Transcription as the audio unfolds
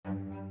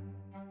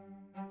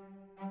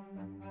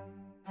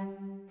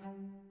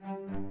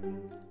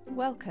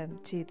Welcome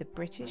to the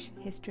British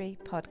History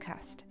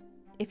Podcast.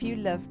 If you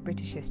love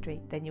British history,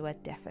 then you are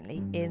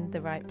definitely in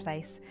the right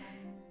place.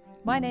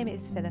 My name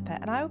is Philippa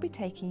and I will be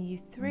taking you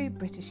through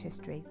British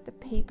history, the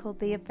people,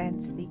 the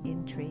events, the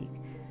intrigue.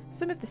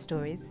 Some of the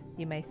stories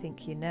you may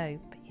think you know,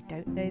 but you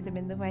don't know them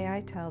in the way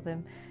I tell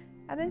them.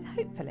 And then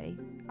hopefully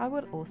I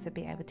will also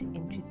be able to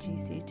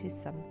introduce you to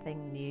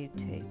something new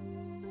too.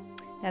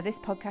 Now this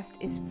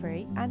podcast is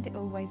free and it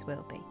always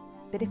will be.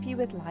 But if you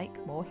would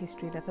like more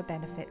History Lover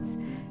benefits,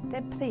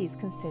 then please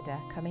consider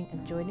coming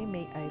and joining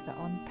me over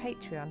on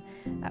Patreon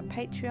at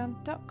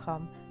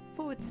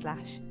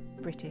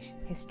patreon.com/British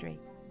History.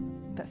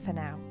 But for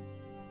now,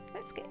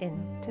 let's get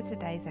into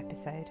today's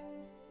episode.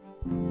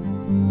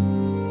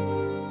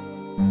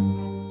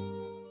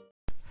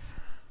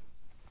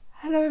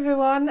 Hello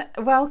everyone,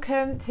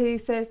 welcome to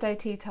Thursday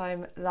Tea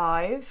Time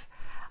Live.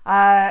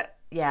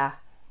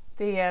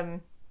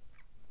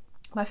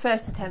 My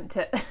first attempt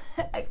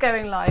at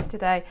going live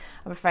today,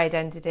 I'm afraid,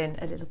 ended in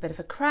a little bit of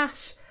a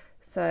crash,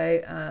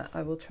 so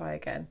I will try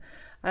again.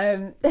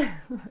 Can't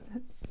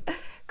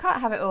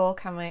have it all,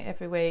 can we,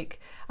 every week?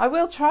 I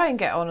will try and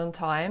get on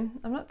time.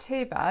 I'm not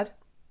too bad,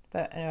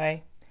 but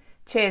anyway.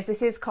 Cheers,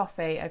 this is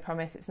coffee, I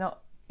promise. It's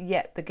not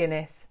yet the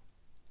Guinness.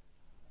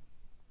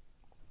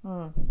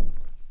 Although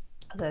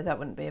that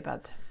wouldn't be a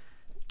bad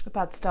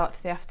start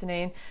to the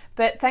afternoon.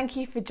 But thank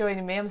you for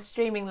joining me. I'm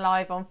streaming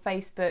live on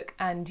Facebook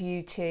and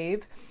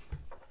YouTube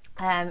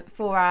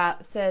for our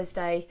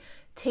Thursday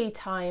tea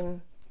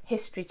time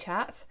history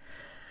chat.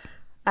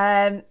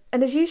 And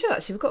as usual,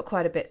 actually, we've got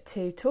quite a bit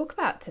to talk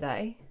about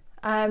today.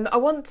 I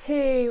want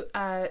to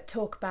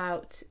talk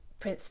about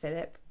Prince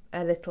Philip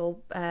a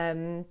little,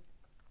 and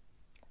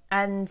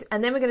then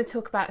we're going to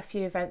talk about a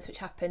few events which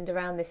happened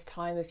around this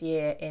time of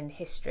year in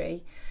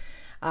history.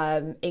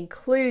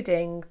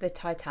 Including the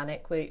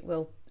Titanic.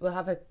 We'll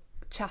have a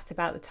chat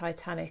about the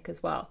Titanic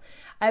as well.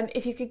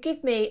 If you could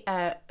give me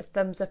a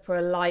thumbs up or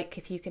a like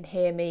if you can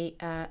hear me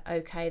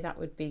okay, that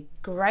would be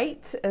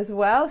great as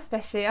well,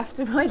 especially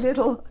after my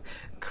little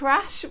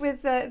crash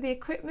with the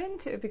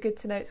equipment. It would be good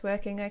to know it's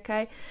working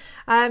okay.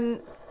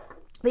 But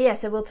yeah,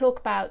 so we'll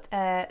talk about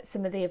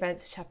some of the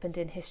events which happened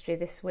in history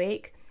this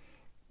week.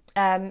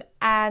 And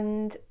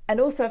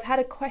also I've had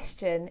a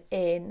question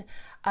in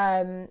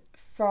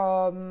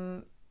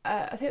from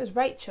I think it was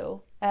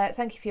Rachel.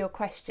 Thank you for your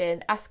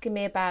question, asking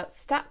me about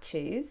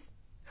statues.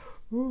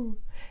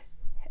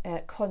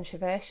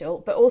 Controversial,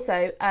 but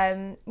also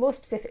more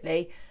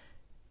specifically,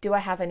 do I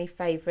have any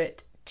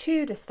favourite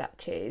Tudor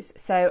statues?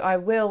 So I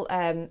will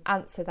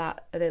answer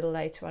that a little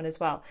later on as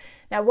well.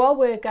 Now, while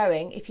we're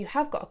going, if you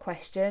have got a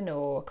question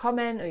or a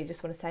comment, or you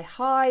just want to say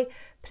hi,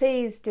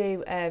 please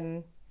do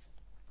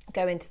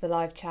go into the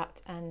live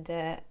chat and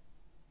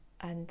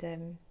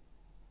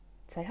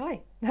say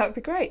hi. That would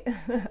be great.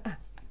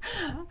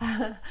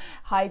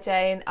 Hi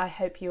Jane, I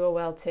hope you are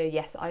well too.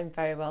 Yes, I'm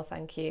very well,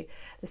 thank you.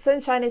 The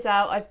sunshine is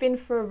out. I've been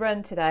for a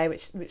run today,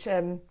 which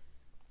kind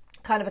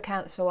of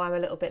accounts for why I'm a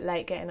little bit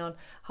late getting on.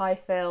 Hi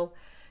Phil,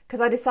 because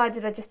I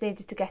decided I just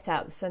needed to get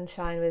out. The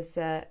sunshine was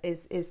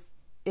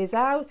is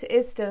out. It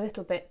is still a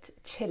little bit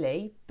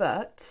chilly,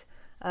 but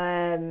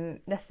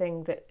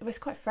nothing that it was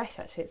quite fresh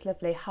actually. It's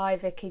lovely. Hi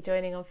Vicky,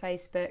 joining on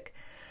Facebook.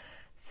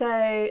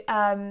 So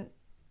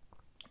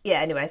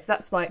yeah, anyway, so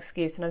that's my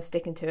excuse and I'm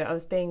sticking to it. I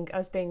was being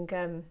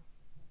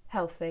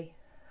healthy,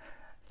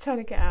 trying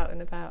to get out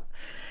and about.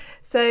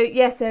 So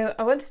yeah, so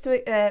I wanted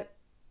to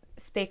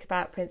speak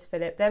about Prince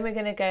Philip. Then we're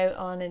going to go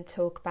on and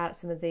talk about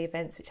some of the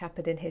events which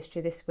happened in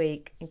history this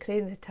week,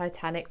 including the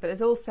Titanic, but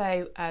there's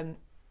also some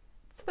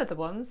other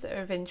ones that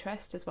are of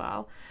interest as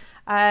well.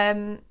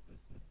 And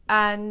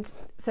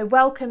so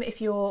welcome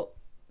if you're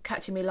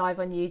catching me live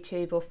on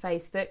YouTube or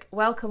Facebook.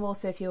 Welcome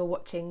also if you're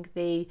watching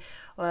the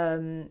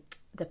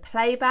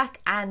playback,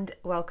 and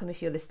welcome if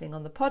you're listening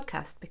on the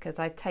podcast, because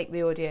I take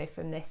the audio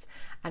from this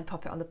and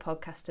pop it on the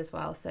podcast as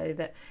well, so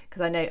that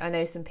because I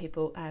know some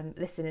people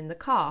listen in the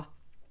car,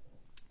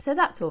 so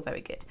that's all very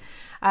good.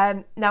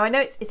 Now I know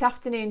it's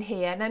afternoon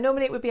here. Now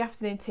normally it would be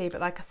afternoon tea, but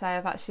like I say,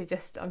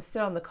 I'm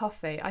still on the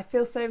coffee. I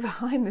feel so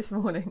behind this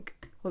morning,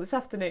 well this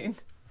afternoon.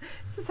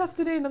 This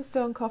afternoon I'm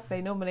still on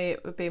coffee. Normally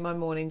it would be my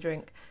morning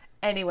drink.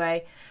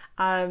 Anyway,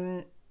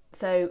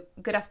 so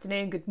good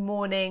afternoon, good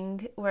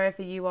morning,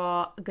 wherever you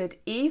are, good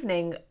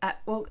evening.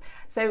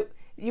 So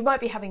you might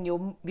be having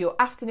your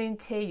afternoon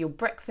tea, your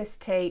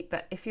breakfast tea,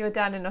 but if you're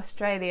down in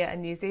Australia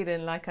and New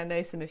Zealand, like I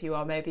know some of you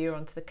are, maybe you're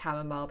onto the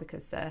chamomile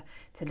because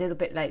it's a little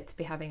bit late to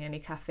be having any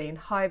caffeine.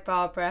 Hi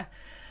Barbara.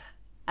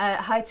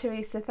 Hi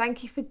Teresa,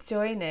 thank you for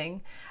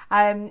joining.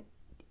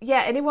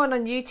 Yeah, anyone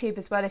on YouTube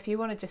as well, if you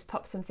want to just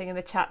pop something in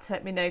the chat to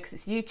let me know, because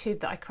it's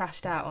YouTube that I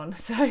crashed out on,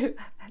 so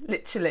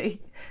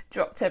literally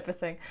dropped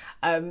everything.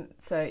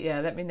 So yeah,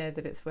 let me know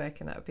that it's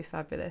working, that would be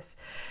fabulous.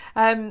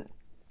 So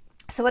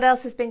what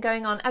else has been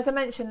going on? As I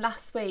mentioned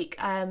last week,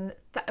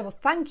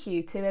 thank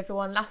you to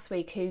everyone last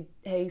week who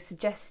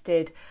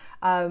suggested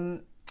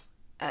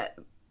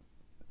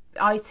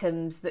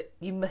items that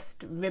you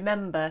must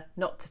remember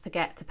not to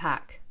forget to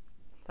pack.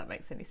 if that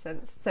makes any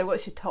sense. So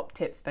what's your top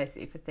tips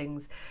basically for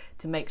things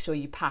to make sure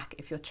you pack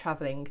if you're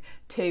travelling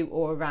to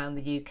or around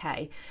the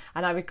UK?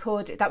 And I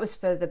recorded, that was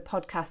for the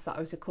podcast that I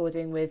was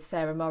recording with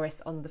Sarah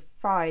Morris on the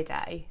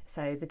Friday,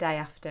 so the day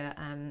after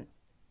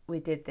we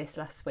did this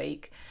last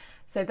week.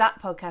 So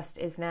that podcast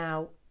is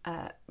now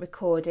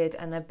recorded,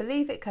 and I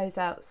believe it goes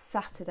out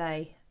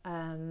Saturday,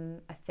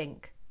 I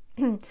think.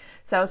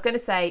 So I was going to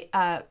say,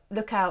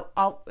 look out.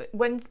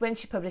 When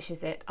she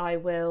publishes it, I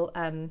will.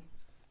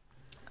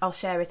 I'll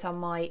share it on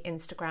my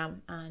Instagram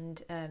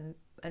and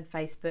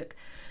Facebook.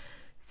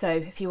 So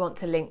if you want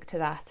to link to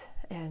that,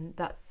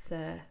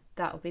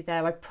 that'll be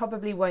there. I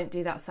probably won't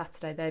do that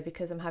Saturday though,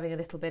 because I'm having a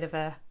little bit of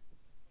a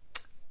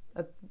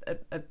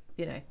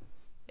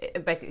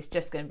basically it's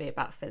just going to be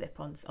about Philip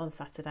on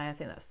Saturday. I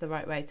think that's the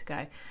right way to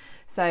go.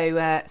 So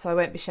I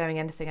won't be sharing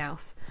anything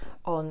else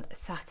on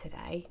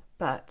Saturday.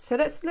 But so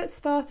let's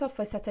start off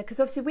with Saturday,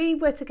 because obviously we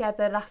were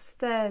together last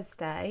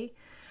Thursday.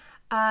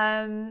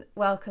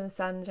 Welcome,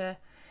 Sandra.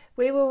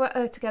 We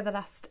were together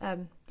last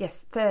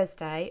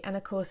Thursday, and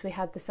of course we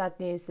had the sad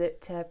news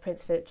that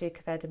Prince Philip, Duke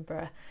of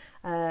Edinburgh,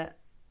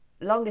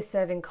 longest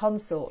serving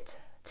consort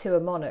to a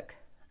monarch,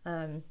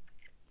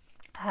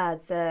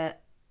 had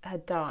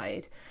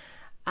died.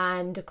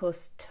 And of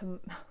course,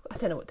 I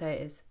don't know what day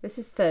it is. This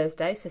is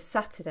Thursday, so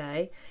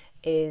Saturday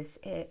is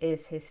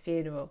his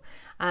funeral.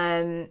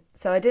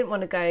 So I didn't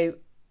want to go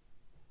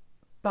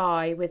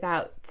by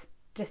without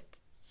just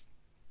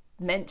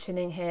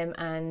mentioning him,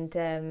 and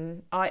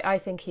I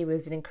think he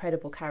was an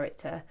incredible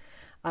character.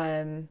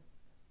 One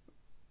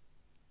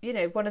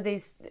of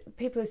these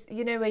people,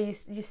 where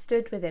you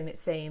stood with him, it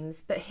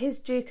seems. But his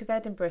Duke of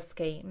Edinburgh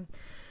scheme,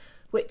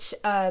 which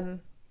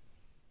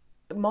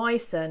my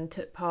son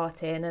took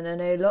part in, and I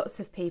know lots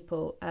of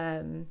people.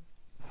 Let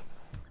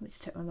me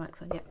just check my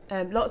mic's on.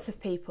 Yeah, lots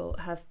of people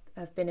have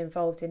been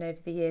involved in over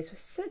the years. It was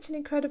such an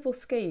incredible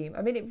scheme.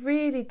 I mean, it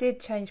really did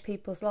change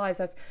people's lives.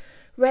 I've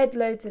read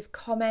loads of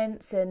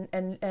comments, and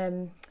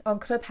on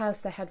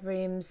Clubhouse they had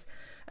rooms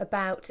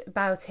about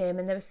him,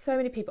 and there were so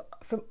many people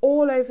from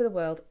all over the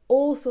world,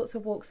 all sorts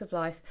of walks of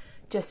life,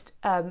 just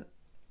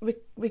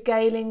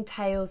regaling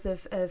tales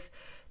of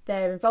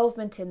their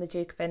involvement in the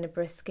Duke of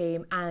Edinburgh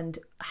scheme and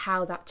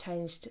how that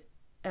changed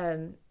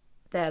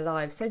their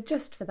lives. So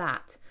just for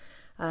that,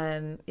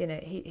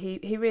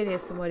 he really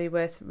is somebody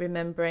worth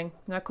remembering.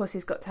 And of course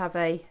he's got to have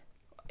I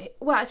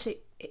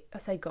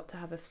say got to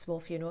have a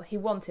small funeral. He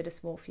wanted a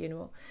small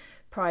funeral,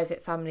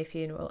 private family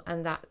funeral,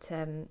 and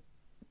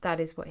that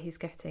is what he's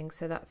getting.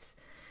 So that's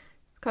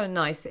kind of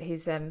nice that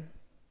he's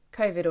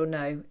COVID or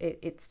no,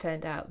 it's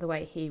turned out the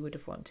way he would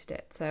have wanted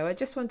it. So I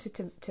just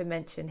wanted to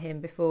mention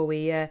him before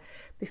we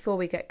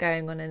get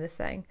going on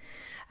anything.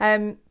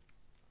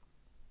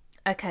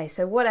 Okay,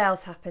 so what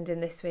else happened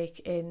in this week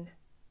in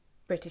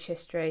British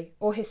history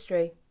or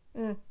history?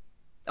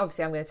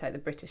 Obviously, I'm going to take the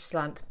British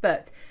slant,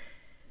 but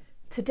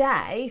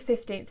today,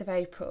 15th of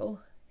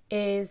April,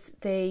 is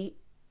the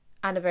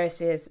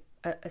anniversary, as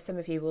some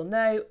of you will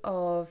know,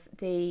 of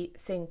the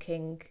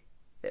sinking.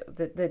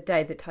 The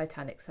day that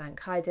Titanic sank.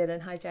 Hi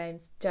Dylan, hi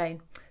James,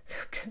 Jane.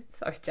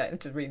 Sorry Jane, I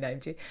just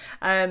renamed you.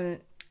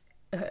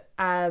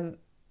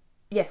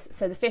 Yes,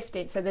 so the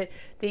 15th. So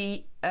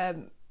the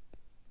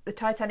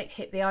Titanic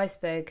hit the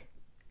iceberg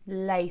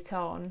late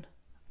on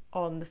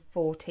the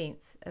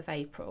 14th of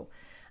April,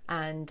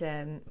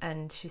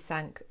 and she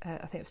sank.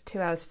 I think it was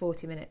 2 hours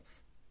 40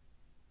 minutes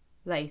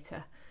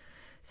later,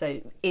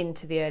 so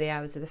into the early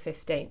hours of the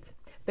 15th.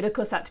 But of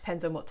course, that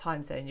depends on what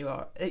time zone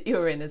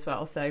you're in as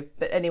well. So,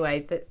 but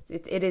anyway,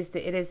 it is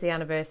the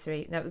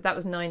anniversary. Now, that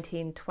was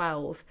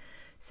 1912.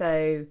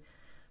 So,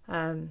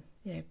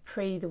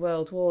 pre the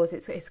World Wars.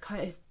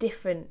 It's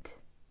different.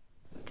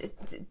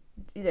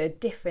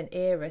 Different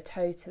era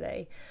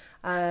totally.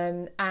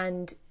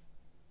 And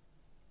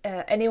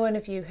any one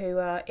of you who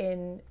are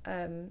in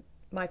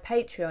my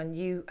Patreon,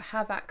 you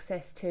have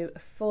access to a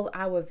full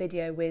hour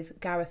video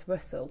with Gareth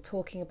Russell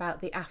talking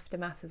about the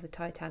aftermath of the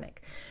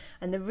Titanic.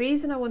 And the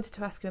reason I wanted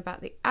to ask him about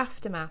the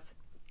aftermath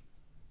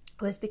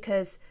was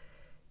because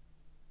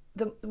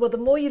the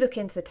more you look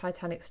into the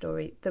Titanic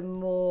story, the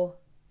more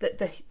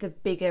the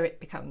bigger it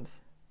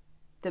becomes.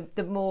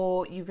 The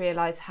more you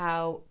realise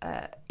how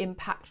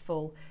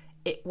impactful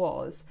it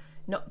was,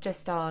 not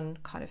just on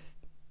kind of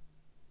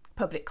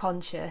public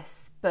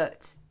conscious,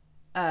 but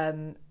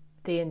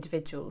the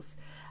individuals.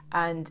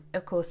 And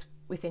of course,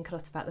 we think a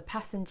lot about the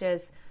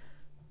passengers,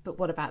 but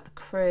what about the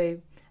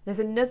crew? There's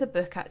another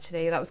book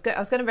actually that I was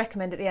going to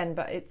recommend at the end,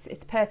 but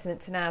it's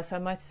pertinent to now, so I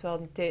might as well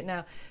do it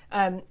now.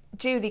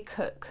 Julie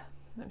Cook,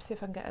 let me see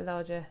if I can get a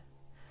larger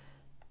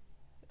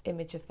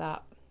image of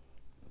that,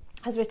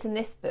 has written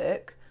this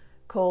book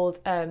called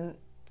The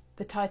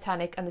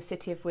Titanic and the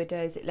City of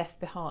Widows It Left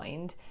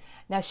Behind.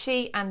 Now,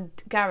 she and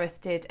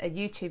Gareth did a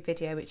YouTube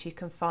video which you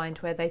can find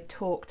where they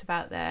talked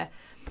about their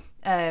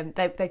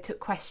they took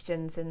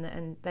questions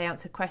and they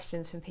answered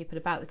questions from people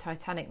about the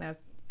Titanic. Now,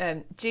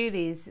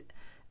 Julie's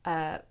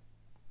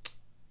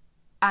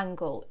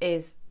angle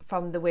is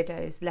from the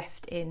widows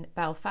left in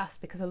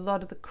Belfast, because a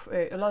lot of the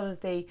crew, a lot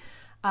of the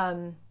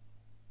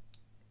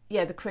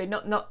the crew,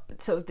 not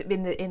sort of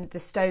in the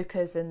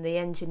stokers and the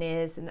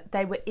engineers, and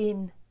they were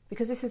in,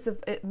 because this was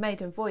a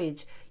maiden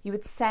voyage. You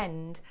would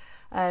send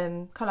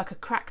kind of like a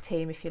crack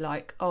team, if you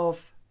like,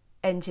 of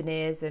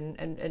engineers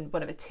and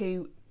whatever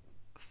to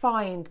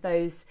find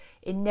those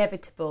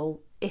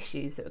inevitable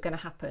issues that were going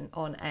to happen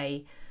on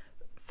a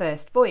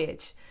first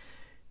voyage.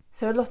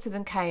 So a lot of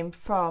them came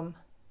from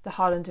the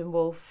Harland and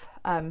Wolff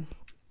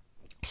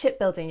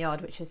shipbuilding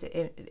yard, which was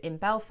in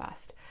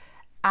Belfast,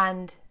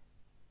 and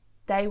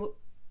they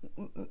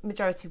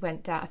majority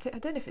went down. I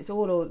don't know if it's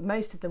all or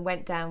most of them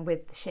went down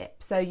with the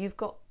ship. So you've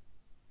got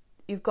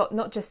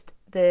not just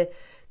the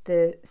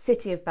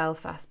city of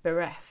Belfast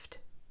bereft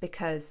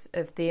because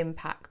of the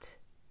impact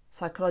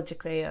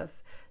psychologically of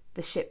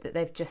the ship that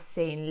they've just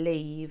seen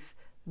leave,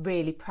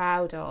 really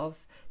proud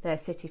of their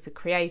city for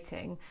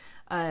creating.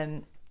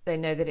 They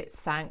know that it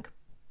sank,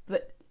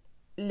 but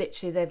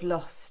literally they've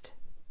lost,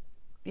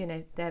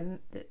 their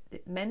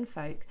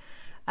menfolk.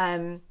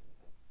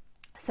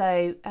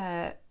 So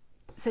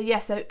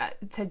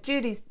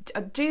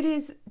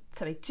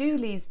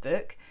Julie's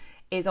book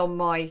is on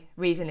my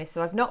reading list.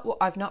 So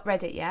I've not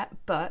read it yet,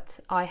 but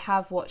I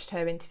have watched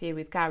her interview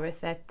with Gareth,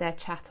 their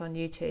chat on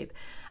YouTube,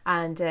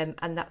 and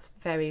that's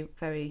very,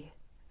 very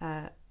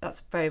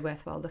that's very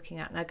worthwhile looking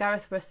at. Now,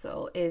 Gareth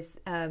Russell is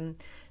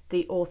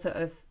the author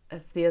of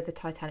the other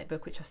Titanic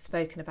book, which I've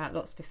spoken about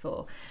lots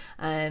before.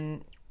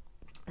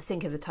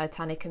 Think of the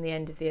Titanic and the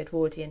end of the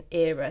Edwardian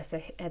era.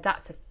 So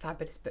that's a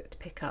fabulous book to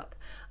pick up.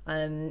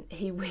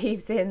 He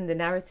weaves in the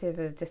narrative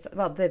of just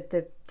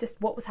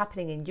what was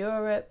happening in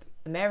Europe,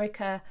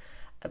 America,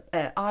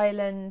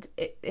 Ireland.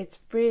 It's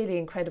really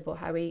incredible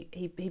how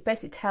he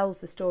basically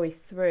tells the story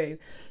through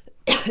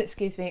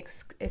excuse me,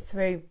 it's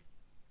through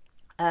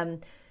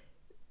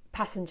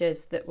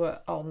passengers that were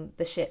on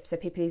the ship, so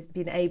people who've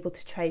been able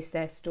to trace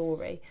their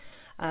story.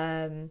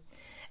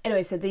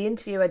 Anyway, so the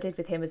interview I did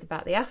with him was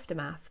about the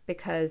aftermath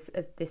because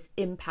of this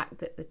impact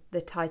that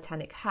the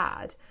Titanic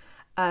had.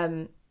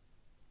 And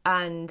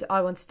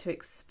I wanted to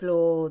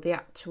explore the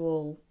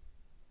actual,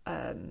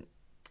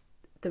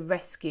 the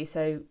rescue.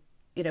 So,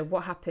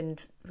 what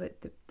happened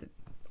with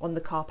on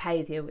the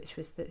Carpathia, which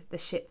was the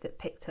ship that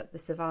picked up the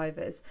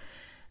survivors,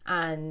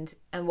 and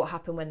what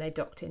happened when they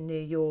docked in New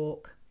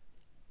York.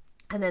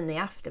 And then the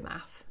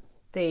aftermath,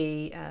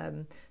 the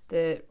I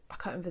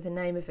can't remember the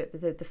name of it,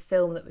 but the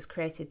film that was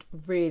created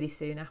really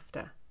soon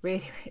after,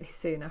 which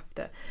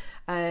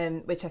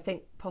I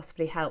think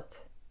possibly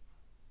helped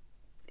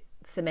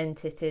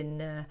cement it in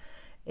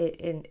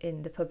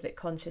the public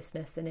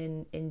consciousness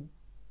and in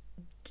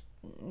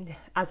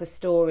as a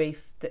story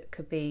that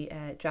could be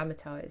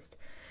dramatised.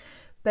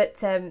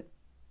 But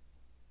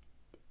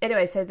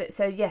anyway, so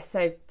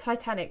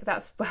Titanic,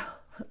 that's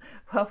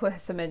well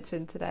worth a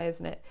mention today,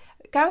 isn't it?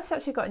 Gareth's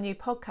actually got a new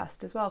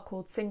podcast as well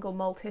called Single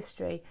Malt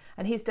History,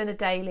 and he's done a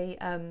daily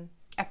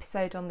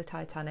episode on the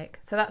Titanic,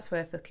 so that's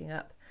worth looking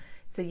up.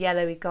 It's a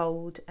yellowy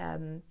gold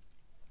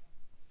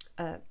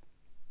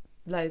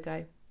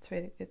logo. It's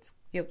really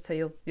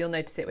you'll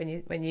notice it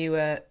when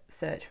you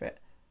search for it.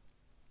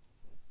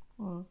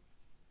 And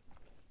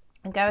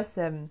Gareth's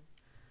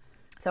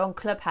so on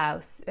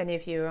Clubhouse. Any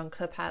of you are on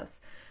Clubhouse?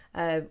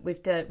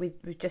 We've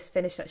just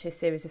finished actually a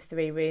series of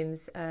 3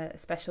 rooms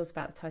specials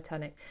about the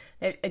Titanic.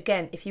 Now,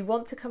 again, if you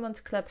want to come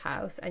onto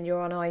Clubhouse and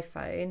you're on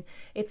iPhone,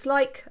 it's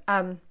like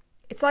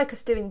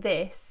us doing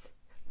this,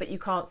 but you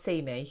can't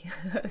see me.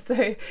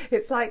 So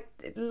it's like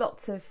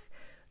lots of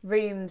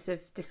rooms of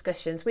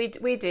discussions. We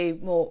do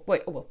more.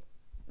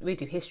 We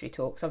do history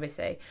talks,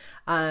 obviously,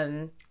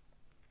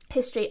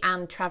 history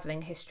and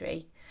travelling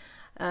history.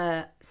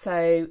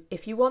 So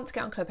if you want to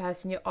get on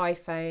Clubhouse on your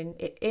iPhone,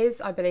 it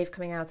is, I believe,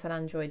 coming out on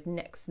Android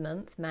next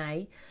month,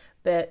 May.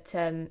 But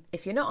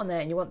if you're not on there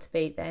and you want to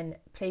be, then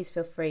please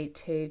feel free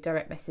to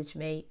direct message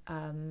me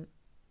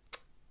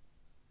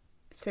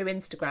through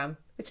Instagram,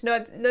 which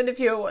none of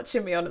you are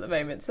watching me on at the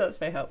moment, so that's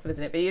very helpful,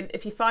 isn't it? But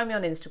if you find me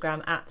on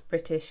Instagram at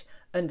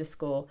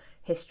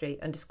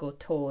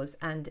British_history_tours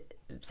and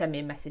send me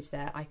a message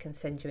there, I can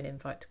send you an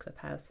invite to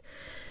Clubhouse.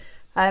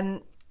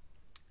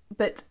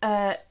 But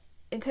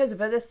in terms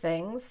of other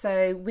things,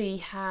 so we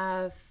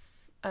have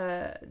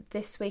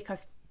this week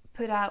I've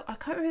put out, I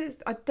can't remember,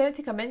 I don't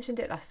think I mentioned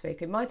it last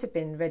week, it might have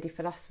been ready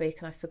for last week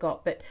and I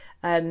forgot, but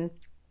a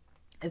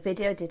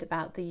video I did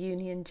about the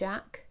Union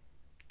Jack.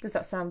 Does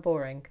that sound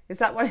boring? Is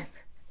that what?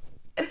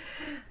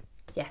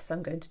 Yes,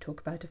 I'm going to talk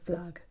about a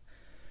flag.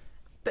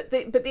 But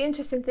the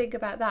interesting thing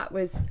about that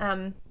was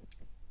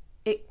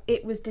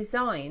it was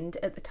designed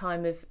at the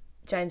time of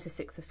James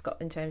VI of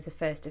Scotland, James I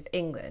of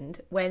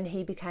England, when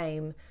he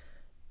became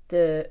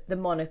the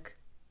monarch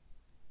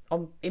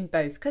in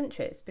both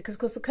countries, because of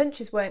course the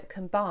countries weren't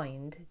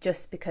combined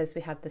just because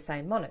we had the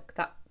same monarch.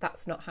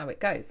 That's not how it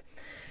goes.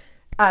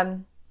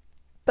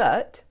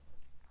 But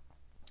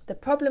the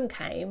problem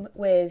came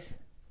with,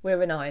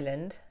 we're an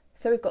island,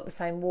 so we've got the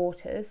same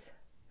waters.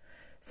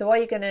 So are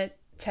you going to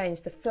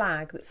change the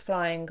flag that's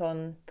flying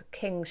on the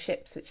king's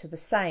ships, which are the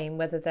same,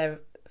 whether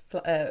they're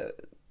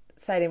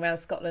sailing around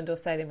Scotland or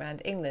sailing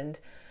around England?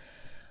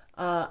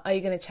 Are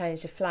you going to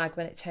change the flag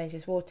when it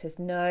changes waters?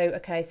 No.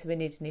 Okay, so we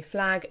need a new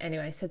flag.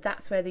 Anyway, so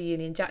that's where the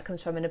Union Jack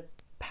comes from. And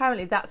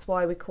apparently that's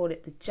why we call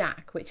it the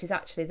Jack, which is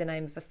actually the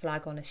name of a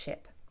flag on a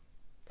ship.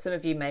 Some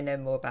of you may know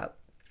more about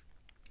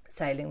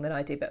sailing than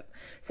I do. But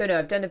so no,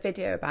 I've done a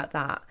video about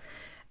that.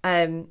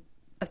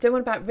 I've done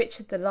one about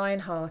Richard the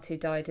Lionheart, who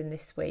died in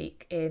this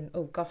week in,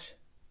 oh gosh,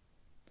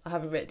 I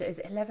haven't written, is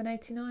it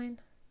 1189?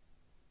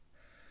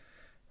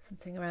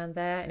 Something around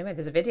there. Anyway,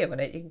 there's a video on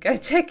it. You can go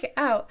check it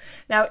out.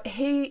 Now,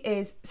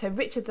 so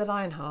Richard the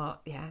Lionheart,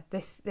 yeah,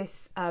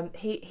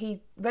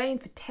 he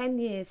reigned for 10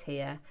 years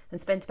here and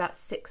spent about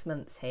 6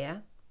 months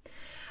here.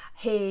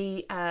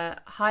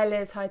 Hi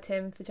Liz, hi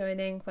Tim for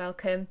joining,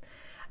 welcome.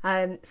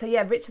 So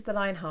yeah, Richard the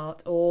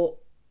Lionheart, or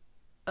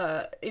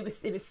it was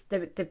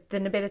the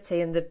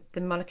nobility and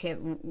the monarchy,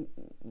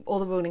 all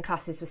the ruling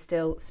classes were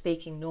still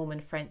speaking Norman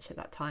French at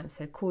that time,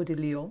 so Coeur de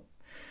Lion.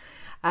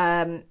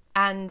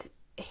 And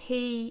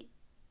he,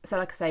 so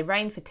like I say,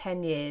 reigned for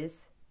 10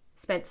 years,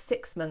 spent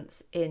 6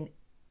 months in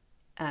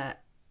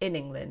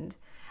England,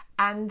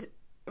 and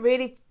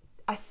really,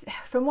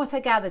 from what I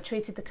gather,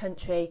 treated the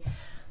country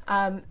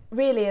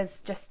really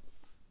as just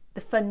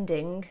the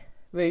funding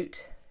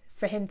route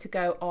for him to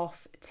go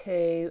off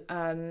to.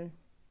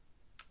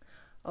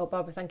 Oh,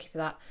 Barbara, thank you for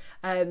that.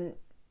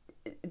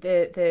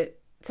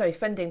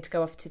 Funding to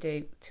go off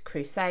to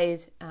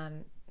crusade.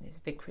 He was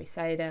a big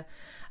crusader.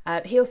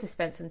 He also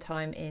spent some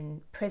time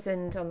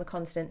imprisoned on the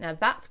continent. Now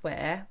that's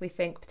where we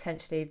think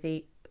potentially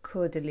the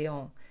Coeur de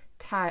Lion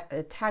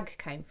tag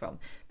came from,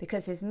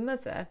 because his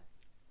mother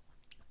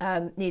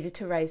needed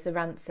to raise the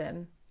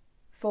ransom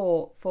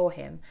for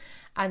him,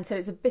 and so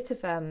it's a bit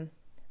of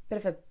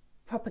a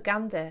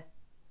propaganda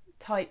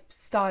type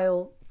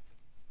style,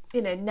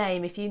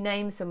 name. If you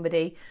name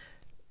somebody,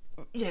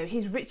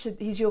 he's Richard,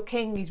 he's your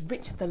king, he's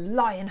Richard the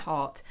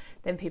Lionheart,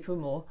 then people are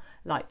more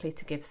likely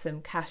to give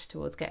some cash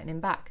towards getting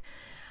him back.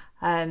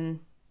 Now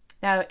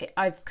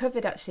I've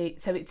covered actually,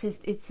 so it's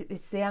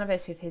the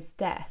anniversary of his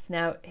death.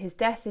 Now his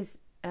death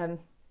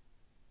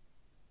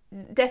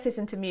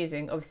isn't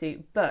amusing,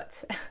 obviously,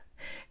 but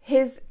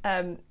his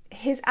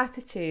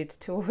attitude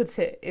towards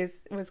it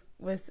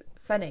was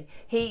funny.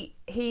 He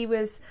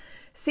was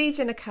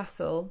sieging a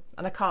castle,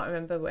 and I can't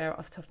remember where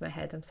off the top of my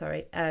head, I'm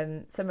sorry,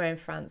 somewhere in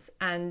France,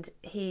 and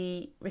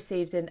he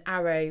received an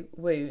arrow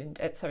wound.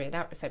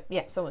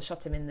 Someone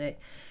shot him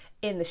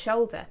in the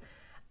shoulder,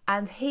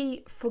 and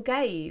he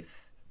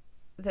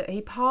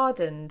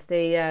pardoned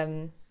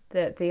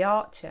the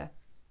archer,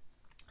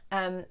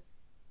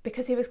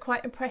 because he was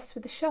quite impressed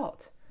with the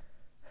shot.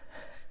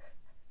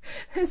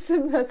 There's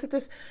some sort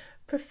of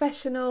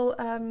professional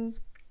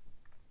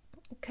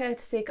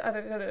courtesy. I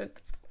don't know.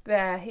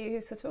 There, he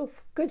was sort of, oh,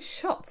 good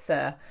shot,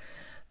 sir.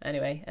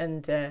 Anyway,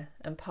 and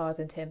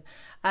pardoned him.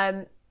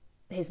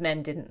 His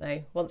men didn't,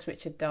 though. Once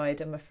Richard died,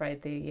 I'm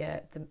afraid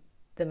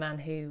the man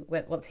who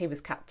went, once he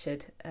was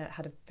captured,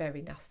 had a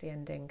very nasty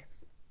ending.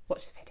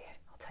 Watch the video.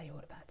 I'll tell you all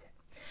about it.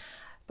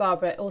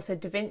 Barbara, also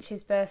Da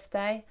Vinci's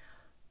birthday.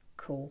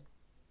 Cool.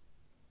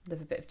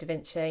 Love a bit of Da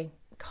Vinci.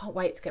 Can't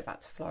wait to get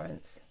back to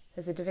Florence.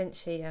 There's a Da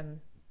Vinci.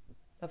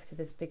 Obviously,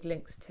 there's big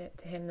links to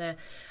him there.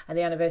 And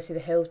the anniversary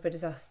of the Hillsborough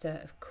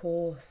disaster, of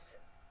course.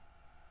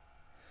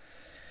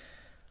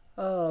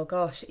 Oh,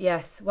 gosh,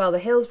 yes. Well, the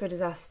Hillsborough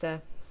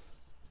disaster,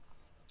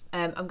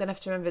 I'm going to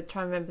have to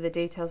try and remember the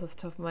details off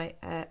the top of my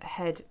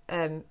head.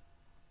 And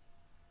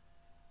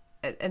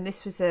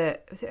this was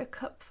it a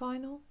cup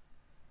final?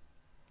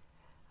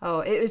 Oh,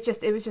 it was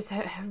just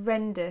a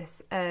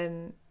horrendous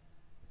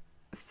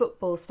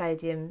football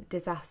stadium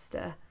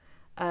disaster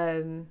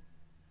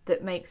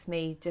that makes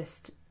me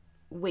just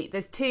weep.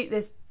 There's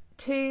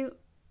two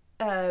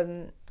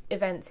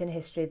events in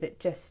history that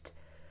just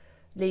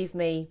leave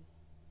me.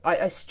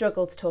 I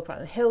struggle to talk about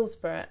them: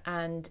 Hillsborough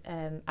and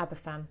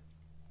Aberfan.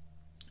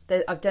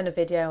 I've done a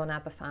video on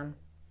Aberfan,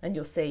 and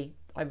you'll see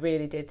I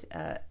really did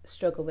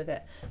struggle with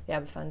it. The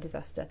Aberfan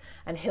disaster,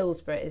 and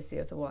Hillsborough is the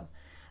other one.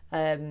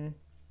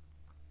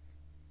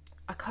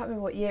 I can't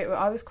remember what year.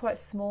 I was quite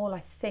small, I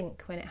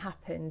think, when it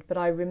happened, but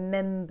I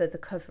remember the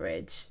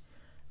coverage,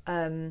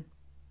 and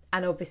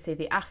obviously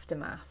the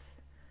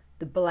aftermath,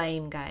 the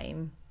blame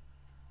game,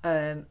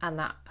 and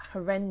that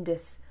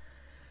horrendous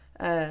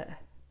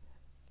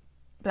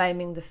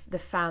blaming the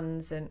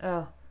fans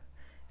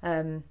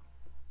and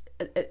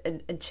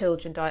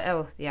children die.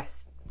 Oh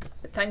yes,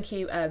 thank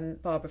you,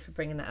 Barbara, for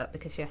bringing that up,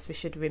 because yes, we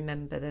should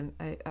remember them.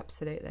 Oh,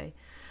 absolutely.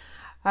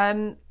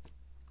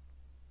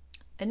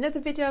 Another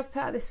video I've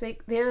put out this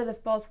week: the Earl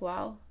of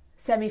Bothwell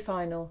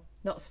semi-final,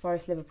 Notts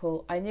Forest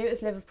Liverpool. I knew it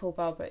was Liverpool,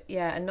 Barbara.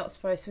 Yeah, and Notts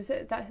Forest, was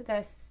it that?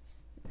 There's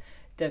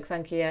Doug,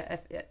 thank you. Yeah,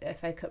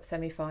 FA Cup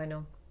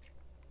semi-final,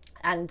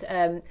 and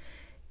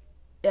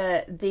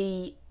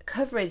the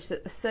coverage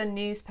that the Sun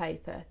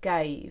newspaper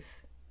gave,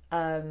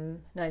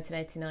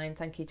 1989.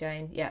 Thank you,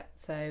 Jane. Yeah,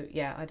 so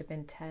yeah, I'd have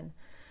been 10.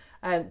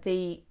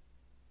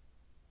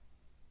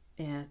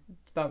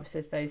 Barbara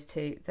says those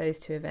two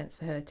events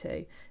for her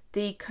too.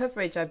 the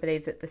coverage, I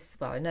believe that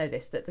I know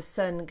this, that the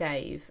Sun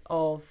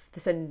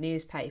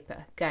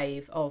newspaper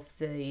gave of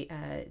the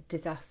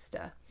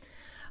disaster,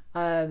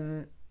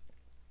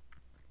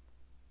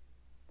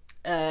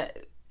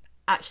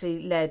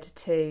 actually led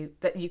to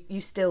that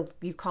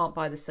you can't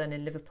buy the Sun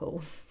in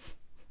Liverpool.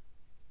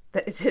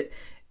 That is it.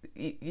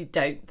 You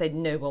don't.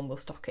 No one will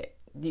stock it.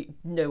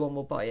 No one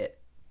will buy it.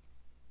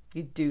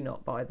 You do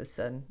not buy the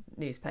Sun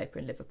newspaper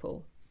in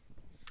Liverpool.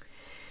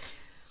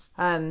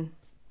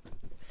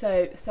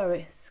 So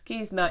sorry,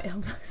 excuse me.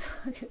 I'm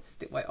going to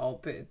stick my arm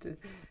bit into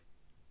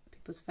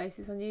people's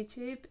faces on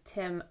YouTube.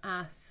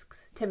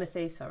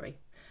 Timothy, sorry.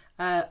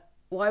 Why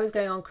was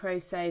going on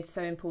crusade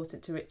so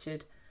important to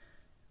Richard?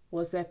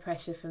 Was there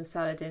pressure from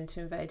Saladin to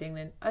invade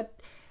England? I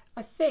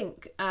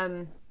think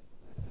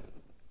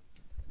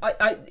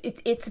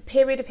it's a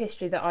period of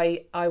history that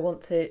I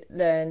want to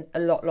learn a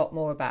lot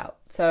more about.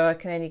 So I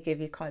can only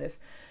give you kind of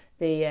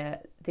the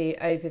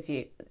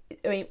overview.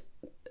 I mean,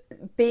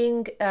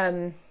 being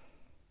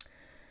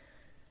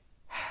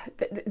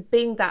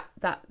that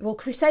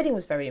crusading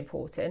was very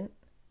important.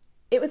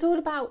 It was all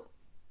about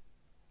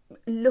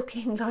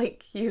looking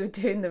like you were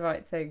doing the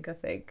right thing, I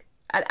think,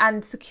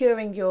 and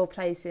securing your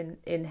place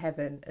in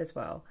heaven as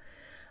well.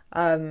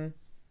 And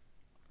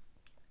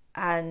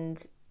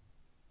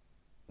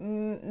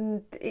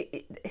the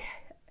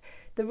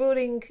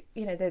ruling,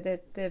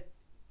 the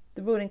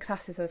ruling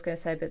classes, I was going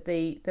to say, but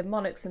the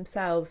monarchs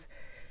themselves,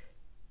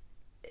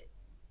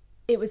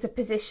 it was a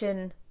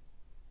position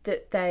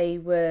that they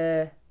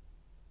were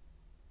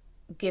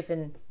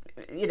given,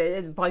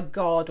 by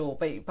God or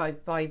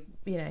by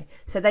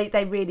so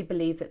they really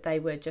believed that they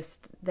were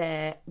just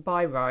there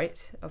by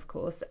right, of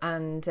course,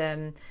 and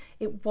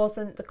it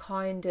wasn't the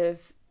kind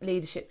of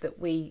leadership that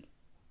we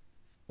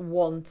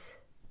want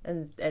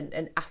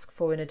and ask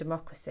for in a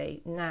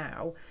democracy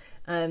now.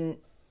 They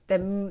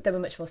were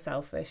much more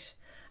selfish,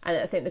 and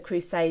I think the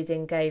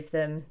crusading gave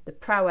them the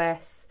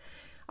prowess.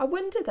 I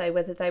wonder though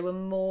whether they were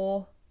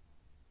more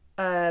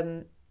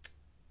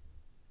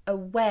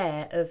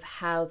aware of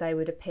how they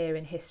would appear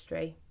in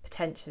history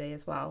potentially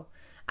as well,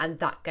 and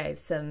that gave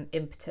some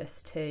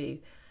impetus to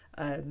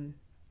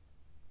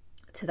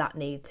that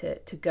need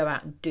to go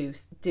out and do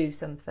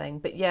something.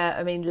 But yeah,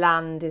 I mean,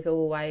 land is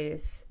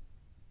always,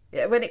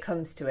 when it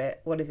comes to it,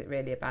 what is it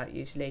really about?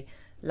 Usually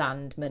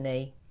land,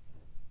 money.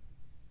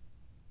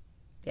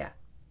 Yeah,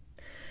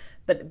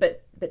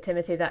 but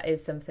Timothy, that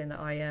is something that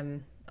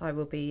I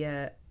will be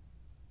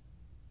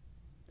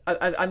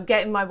I'm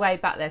getting my way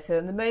back there. So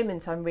at the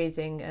moment I'm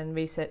reading and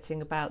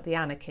researching about the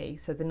anarchy,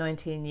 so the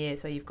 19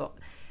 years where you've got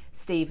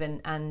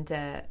Stephen and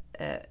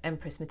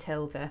Empress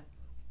Matilda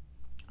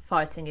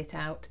fighting it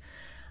out.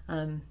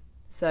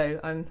 So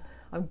I'm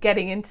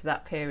getting into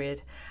that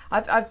period.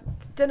 I've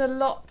done a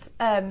lot.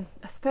 I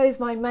suppose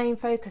my main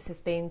focus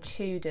has been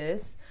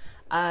Tudors,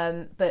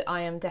 but I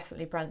am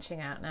definitely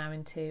branching out now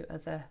into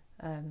other.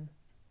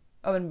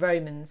 And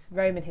Roman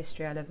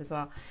history I love as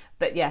well.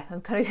 But yeah,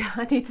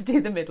 I need to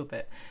do the middle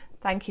bit.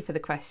 Thank you for the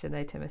question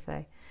though,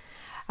 Timothy.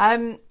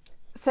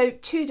 So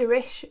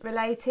Tudorish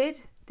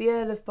related, the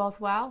Earl of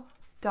Bothwell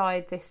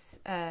died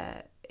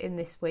in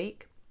this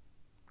week.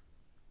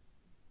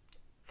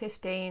 That's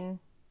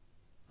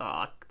how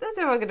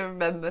I'm going to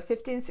remember.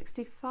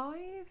 1565?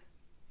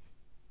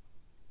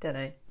 Don't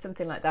know,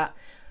 something like that.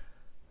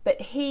 But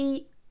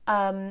he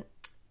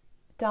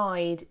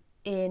died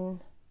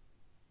in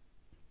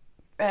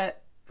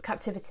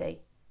captivity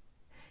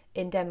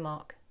in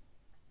Denmark,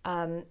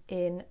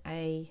 in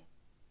a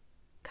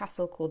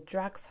castle called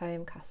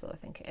Dragsholm Castle, I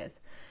think it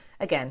is.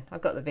 Again, I've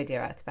got the video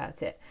out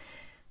about it.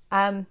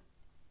 Now,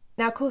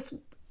 of course,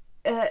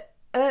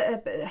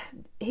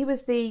 he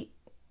was the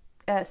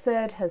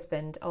third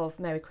husband of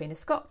Mary Queen of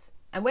Scots,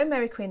 and when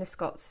Mary Queen of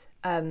Scots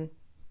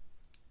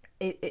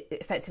it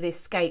effectively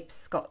escapes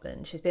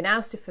Scotland, she's been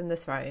ousted from the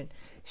throne,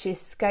 she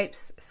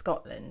escapes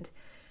Scotland,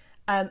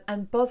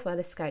 and Bothwell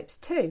escapes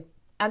too.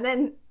 And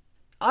then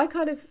I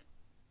kind of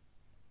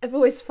have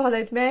always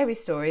followed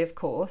Mary's story, of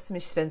course. I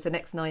mean, she spends the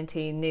next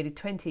 19, nearly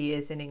 20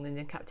 years in England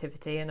in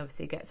captivity, and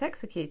obviously gets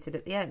executed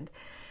at the end.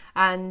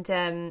 And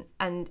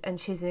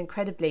she's an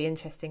incredibly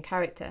interesting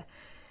character.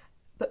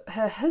 But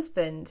her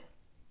husband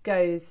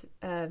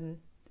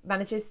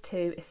manages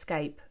to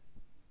escape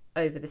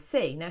over the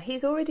sea. Now,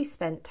 he's already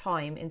spent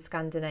time in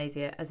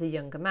Scandinavia as a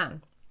younger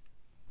man.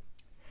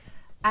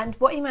 And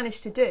what he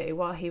managed to do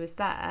while he was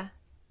there...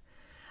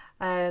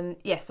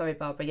 yes, sorry,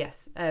 Barbara,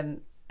 yes.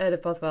 Earl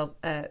of Bothwell,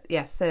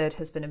 third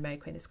husband of Mary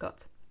Queen of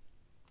Scots.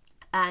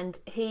 And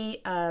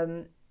he,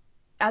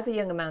 as a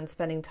younger man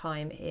spending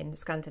time in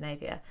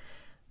Scandinavia,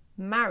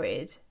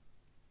 married,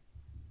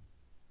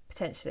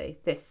 potentially,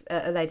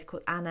 a lady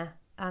called Anne,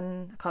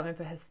 I can't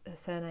remember her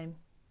surname.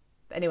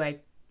 But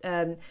anyway,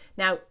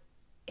 now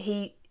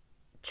he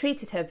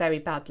treated her very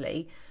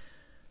badly,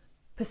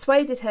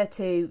 persuaded her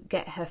to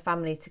get her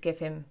family to give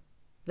him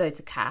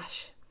loads of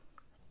cash,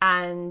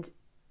 and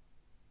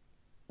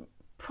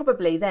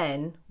probably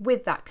then,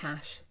 with that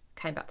cash,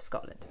 came back to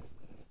Scotland.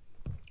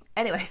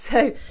 Anyway,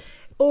 so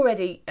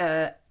already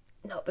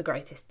not the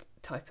greatest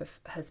type of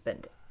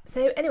husband.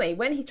 So anyway,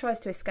 when he tries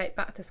to escape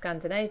back to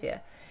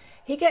Scandinavia,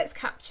 he gets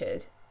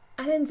captured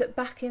and ends up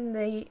back in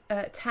the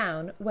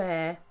town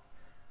where...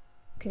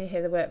 Can you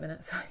hear the workmen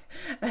outside?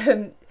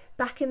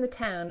 Back in the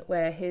town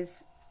where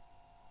his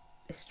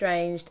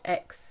estranged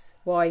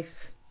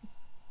ex-wife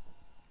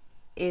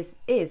is.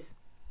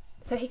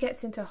 So he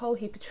gets into a whole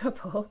heap of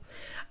trouble.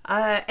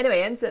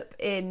 Anyway, ends up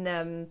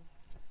in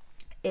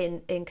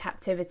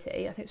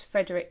captivity. I think it's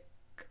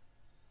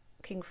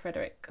King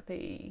Frederick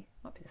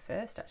might be the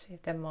first actually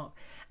of Denmark.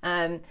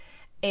 In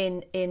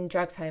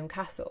Dragsholm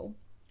Castle.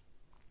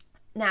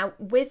 Now,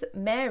 with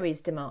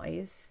Mary's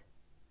demise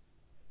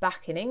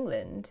back in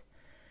England,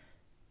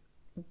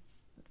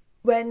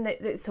 when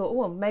they thought,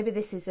 well, maybe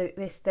this is I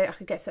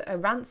could get a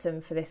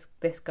ransom for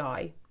this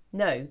guy.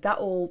 No, that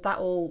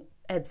all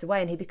ebbs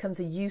away, and he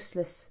becomes a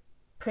useless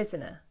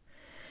prisoner,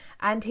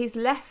 and he's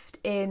left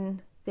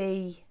in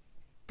the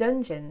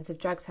dungeons of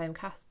Dragsholm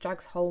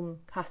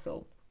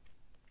Castle.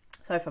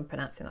 Sorry if I'm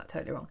pronouncing that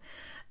totally wrong,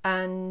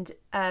 and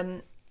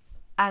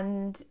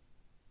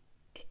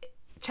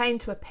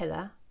chained to a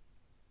pillar.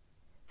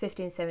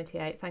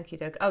 1578. Thank you,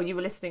 Doug. Oh, you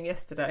were listening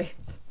yesterday.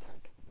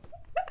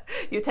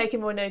 You're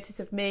taking more notice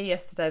of me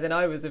yesterday than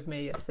I was of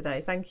me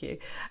yesterday. Thank you.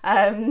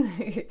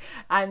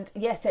 And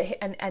yes,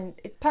 and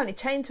apparently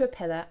chained to a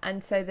pillar,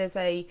 and so there's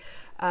a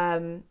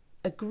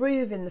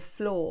groove in the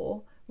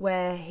floor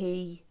where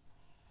he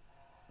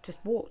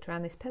just walked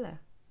around this pillar,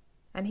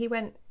 and he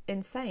went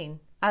insane,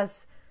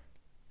 as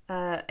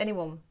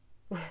anyone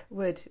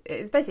would.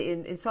 It was basically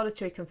in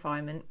solitary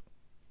confinement,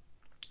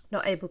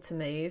 not able to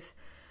move.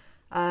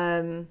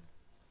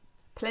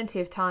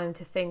 Plenty of time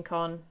to think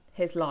on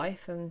his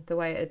life and the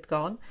way it had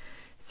gone.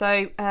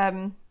 So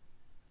yeah,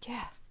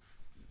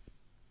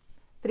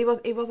 but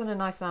he wasn't a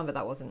nice man, but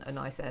that wasn't a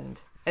nice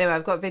end. Anyway,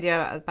 I've got a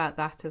video about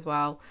that as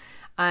well.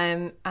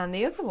 And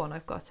the other one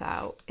I've got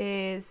out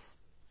is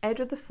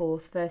Edward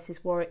IV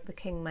versus Warwick the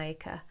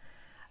Kingmaker,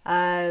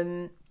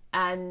 and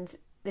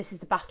this is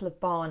the Battle of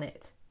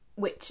Barnet,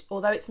 which,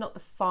 although it's not the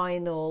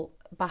final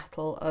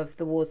battle of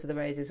the Wars of the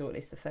Roses, or at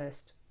least the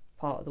first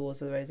part of the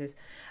Wars of the Roses,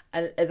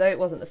 and although it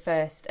wasn't the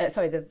first,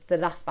 the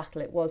last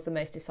battle, it was the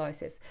most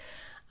decisive,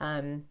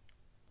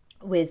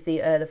 with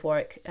the Earl of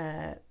Warwick,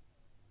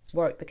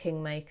 Warwick the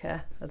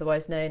Kingmaker,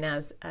 otherwise known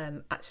as,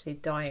 actually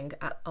dying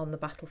on the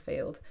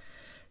battlefield.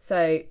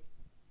 So,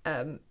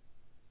 and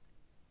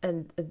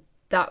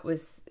that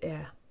was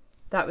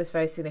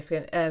very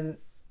significant.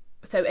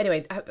 So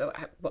anyway,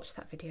 I watched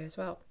that video as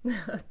well.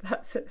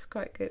 That's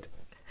quite good.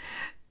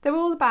 They're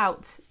all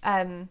about.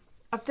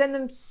 I've done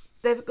them.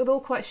 They're all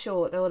quite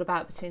short. They're all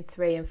about between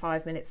 3 and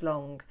 5 minutes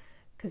long,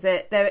 because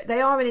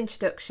they are an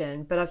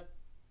introduction. But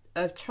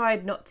I've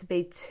tried not to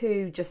be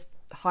too just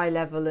high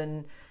level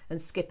and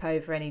skip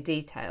over any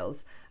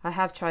details. I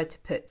have tried to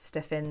put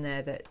stuff in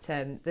there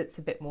that's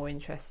a bit more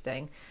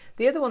interesting.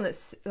 The other one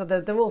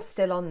they're all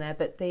still on there,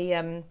 but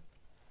the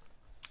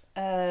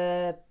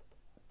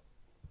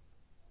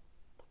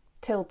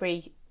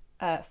Tilbury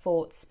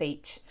Fort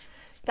speech.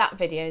 That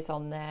video's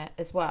on there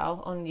as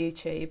well on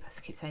YouTube. I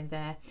keep saying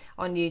there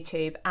on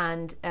YouTube,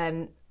 and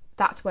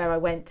that's where I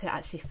went to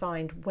actually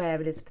find where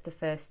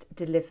Elizabeth I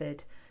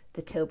delivered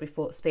the Tilbury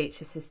Fort speech.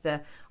 This is the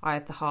I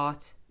have the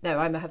heart. No,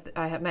 I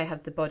may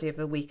have the body of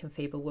a weak and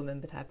feeble woman,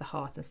 but I have the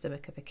heart and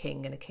stomach of a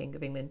king and a king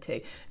of England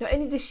too. Not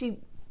only does she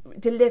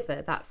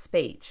deliver that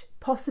speech,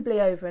 possibly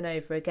over and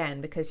over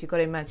again, because you've got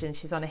to imagine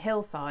she's on a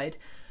hillside,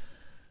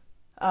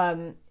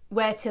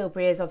 where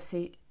Tilbury is.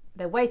 Obviously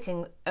they're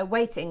awaiting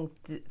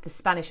the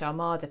Spanish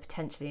Armada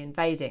potentially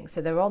invading, so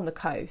they're on the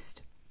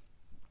coast.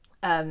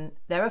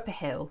 They're up a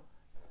hill.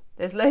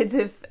 There's loads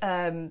of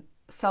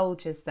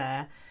soldiers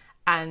there,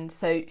 and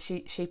so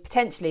she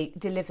potentially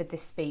delivered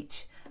this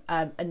speech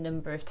a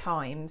number of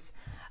times,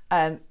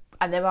 and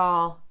there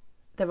are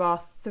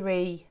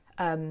 3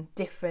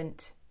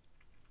 different.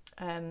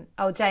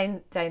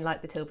 Jane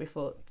liked the Tilbury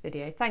Fort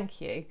video. Thank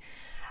you.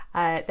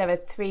 There are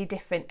 3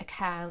 different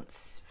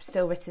accounts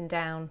still written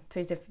down,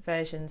 3 different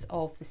versions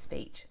of the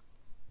speech.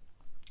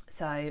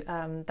 So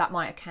that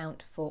might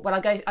account for. Well,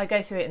 I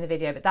go through it in the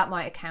video, but that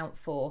might account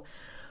for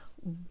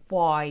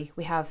why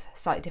we have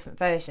slightly different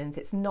versions.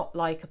 It's not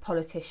like a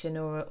politician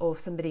or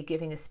somebody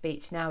giving a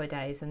speech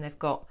nowadays, and they've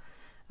got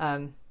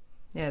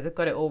they've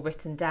got it all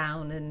written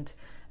down, and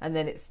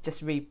then it's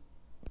just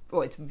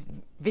it's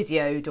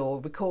videoed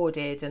or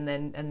recorded, and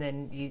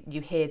then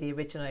you hear the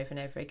original over and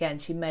over again.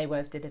 She may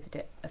well have delivered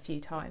it a few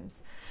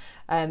times,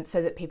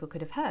 so that people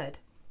could have heard.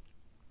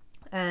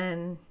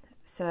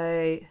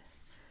 So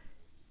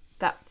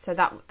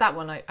that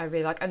one I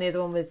really like, and the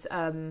other one was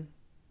I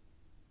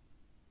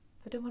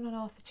did one on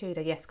Arthur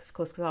Tudor. Yes,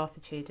 because Arthur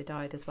Tudor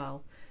died as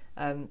well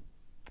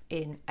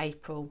in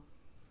April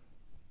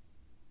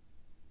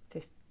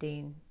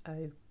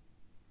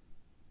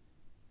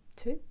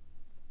 1502.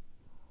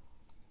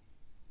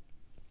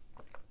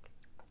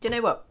 Do you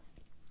know what?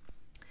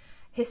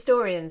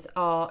 Historians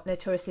are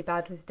notoriously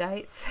bad with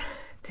dates.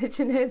 Did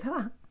you know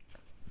that?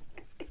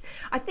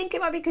 I think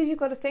it might be because you've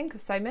got to think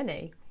of so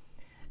many.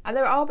 And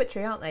they're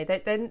arbitrary, aren't they?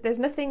 There's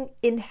nothing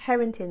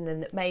inherent in them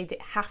that made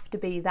it have to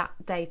be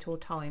that date or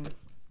time.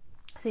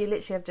 So you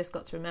literally have just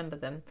got to remember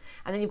them.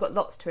 And then you've got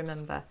lots to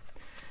remember.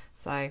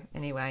 So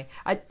anyway,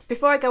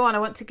 before I go on, I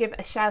want to give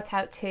a shout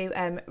out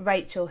to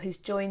Rachel, who's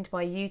joined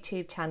my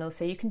YouTube channel.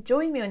 So you can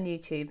join me on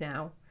YouTube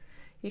now.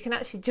 You can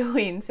actually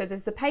join. So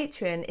there's the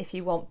Patreon if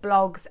you want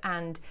blogs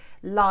and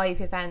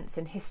live events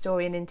and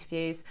historian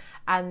interviews.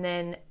 And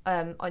then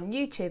on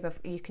YouTube,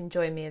 you can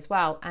join me as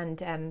well.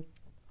 And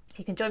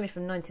you can join me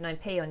from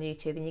 99p on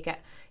YouTube, and you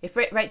get, if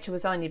Rachel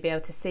was on, you'd be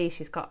able to see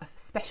she's got a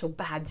special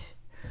badge,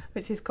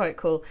 which is quite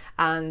cool,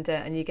 and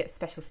you get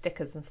special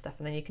stickers and stuff,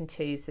 and then you can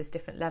choose, there's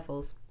different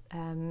levels,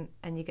 and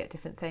you get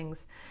different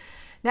things.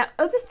 Now,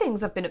 other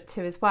things I've been up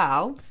to as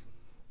well,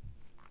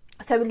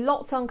 so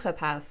lots on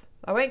Clubhouse.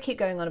 I won't keep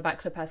going on about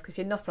Clubhouse because if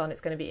you're not on, it's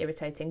going to be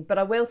irritating, but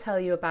I will tell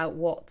you about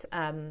what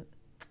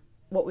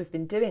we've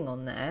been doing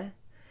on there.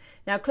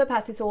 Now,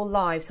 Clubhouse is all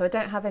live, so I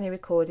don't have any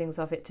recordings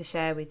of it to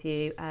share with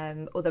you,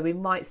 although we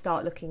might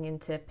start looking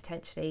into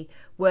potentially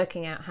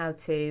working out how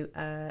to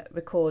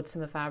record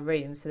some of our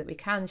rooms so that we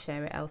can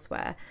share it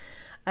elsewhere.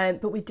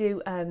 But we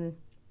do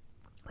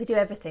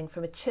everything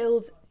from a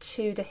chilled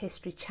Tudor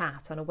history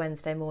chat on a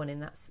Wednesday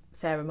morning, that's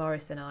Sarah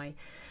Morris and I,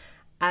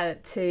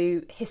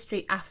 to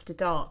History After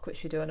Dark,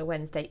 which we do on a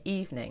Wednesday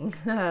evening.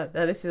 Now,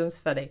 this sounds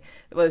funny.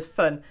 Well, it's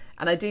fun.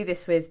 And I do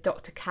this with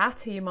Dr.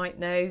 Kat, who you might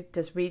know,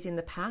 does Reading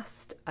the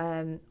Past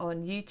on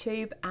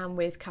YouTube, and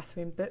with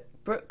Catherine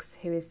Brooks,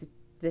 who is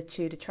the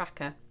Tudor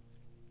tracker.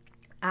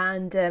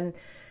 And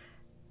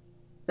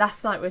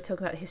last night we were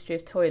talking about the history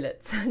of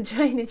toilets and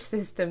drainage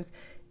systems,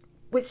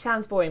 which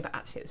sounds boring, but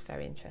actually it was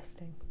very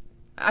interesting.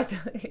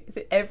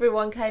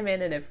 Everyone came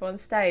in and everyone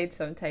stayed,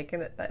 so I'm taking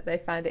it that they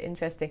found it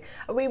interesting.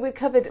 We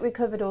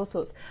covered all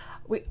sorts.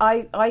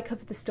 I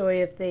covered the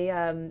story of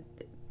the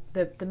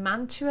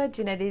Mantua.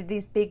 Do you know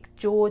these big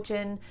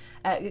Georgian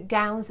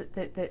gowns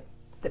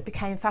that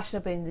became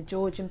fashionable in the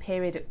Georgian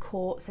period at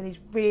court? So these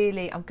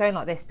really, I'm going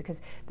like this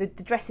because the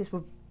dresses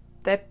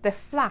they're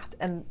flat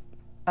and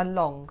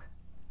long.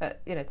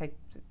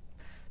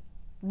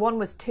 One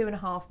was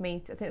 2.5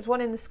 meters. I think it's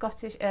one in the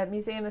Scottish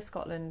Museum of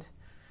Scotland.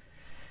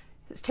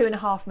 It's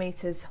 2.5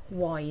 meters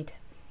wide.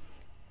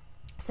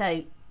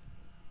 So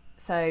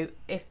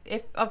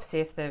if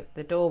obviously if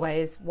the doorway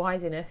is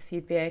wide enough,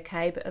 you'd be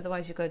okay. But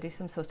otherwise, you've got to do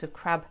some sort of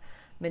crab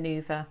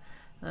manoeuvre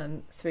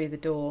through the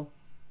door.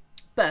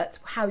 But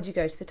how do you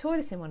go to the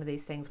toilet in one of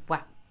these things?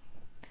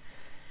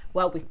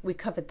 Well, we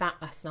covered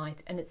that last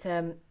night, and it's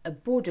a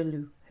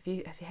bordelou. Have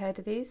you heard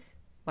of these?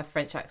 My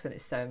French accent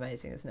is so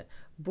amazing, isn't it?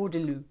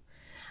 Bordelou,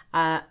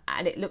 and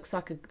they look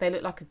like a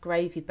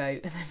gravy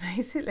boat, and they're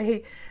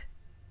basically.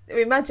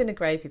 Imagine a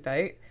gravy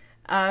boat,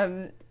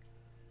 and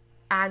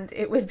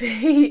it would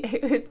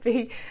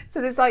be.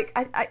 So there's like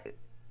I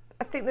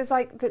think there's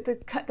like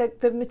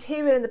the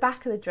material in the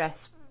back of the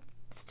dress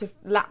sort of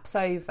laps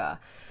over,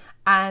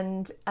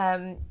 and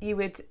you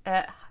would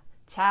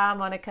ciao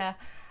Monica,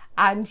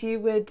 and you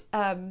would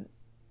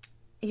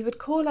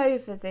call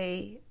over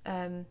the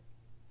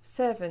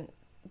servant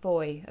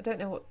boy. I don't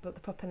know what the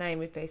proper name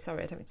would be.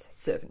 Sorry, I don't mean to say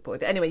servant boy,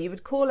 but anyway, you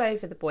would call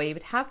over the boy. You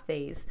would have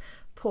these.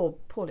 Poor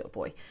little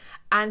boy,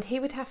 and he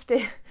would have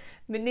to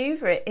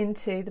manoeuvre it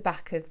into the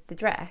back of the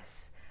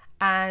dress,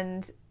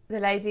 and the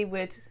lady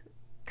would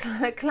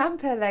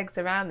clamp her legs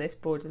around this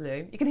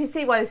bordelou. You can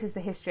see why this is the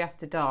History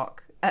After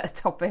Dark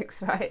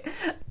topics, right?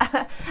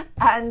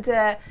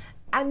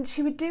 And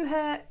she would do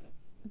her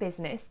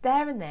business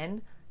there and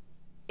then,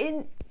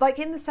 in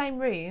the same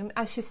room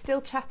as she's still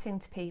chatting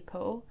to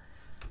people.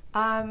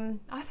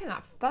 I think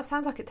that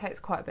sounds like it takes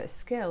quite a bit of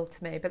skill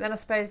to me. But then I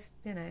suppose,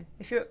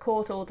 if you're at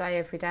court all day,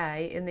 every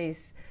day in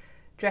these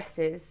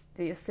dresses,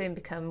 you'll soon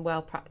become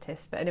well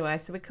practiced. But anyway,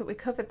 so we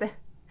covered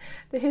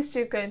the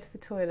history of going to the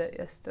toilet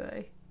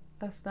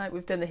last night.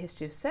 We've done the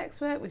history of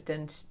sex work. We've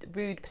done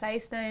rude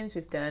place names.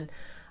 We've done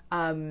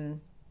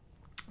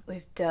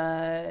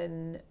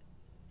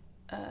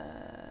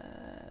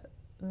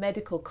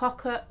medical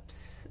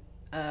cock-ups.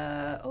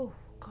 Oh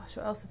gosh,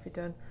 what else have we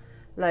done?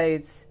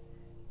 Loads.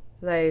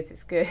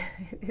 It's good.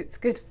 It's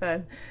good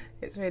fun.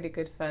 It's really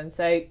good fun.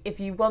 So if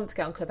you want to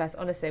get on Clubhouse,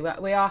 honestly,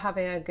 we are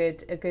having a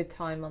good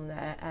time on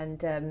there,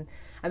 and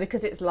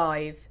because it's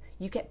live,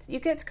 you get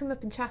to come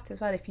up and chat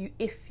as well if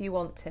you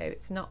want to.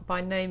 It's not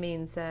by no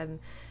means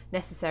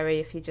necessary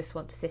if you just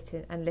want to sit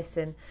in and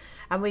listen.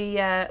 And we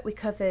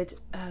covered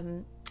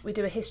we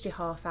do a history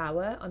half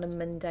hour on a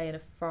Monday and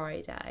a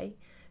Friday.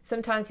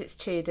 Sometimes it's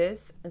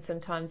Tudors and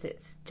sometimes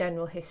it's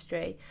general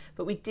history.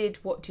 But we did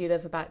What Do You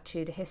Love About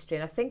Tudor History,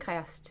 and I think I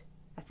asked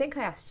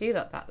you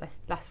that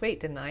last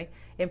week, didn't I?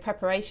 In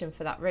preparation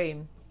for that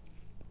room.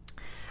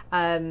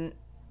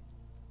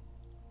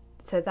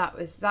 So that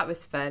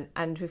was fun,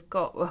 and we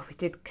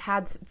did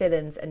Cads,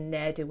 Villains and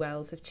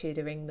Ne'er-do-wells of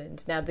Tudor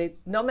England. Now the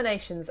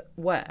nominations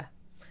were,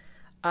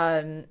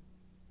 mine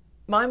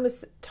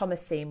was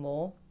Thomas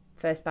Seymour,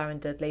 1st Baron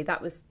Dudley.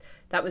 That was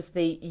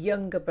the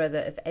younger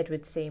brother of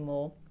Edward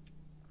Seymour,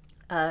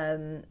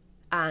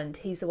 and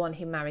he's the one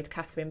who married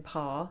Catherine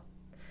Parr.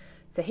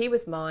 So he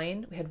was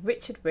mine. We had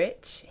Richard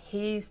Rich.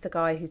 He's the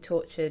guy who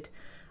tortured,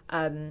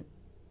 you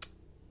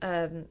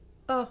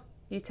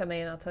tell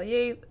me and I'll tell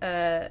you.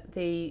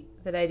 The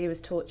lady who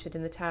was tortured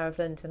in the Tower of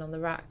London on the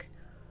rack.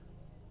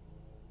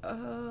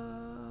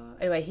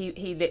 Anyway,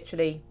 he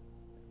literally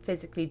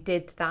physically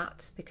did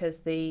that because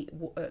the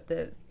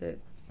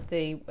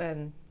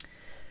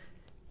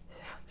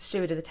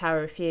steward of the tower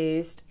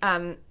refused.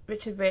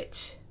 Richard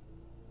Rich,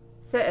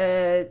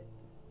 third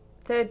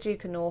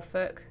Duke of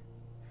Norfolk,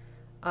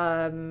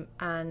 and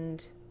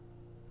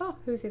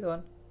who's the other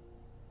one?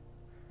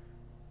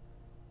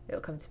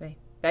 It'll come to me.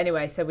 But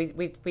anyway, so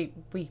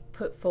we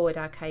put forward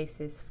our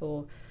cases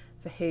for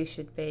who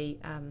should be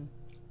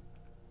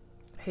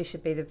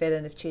the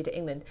villain of Tudor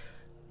England.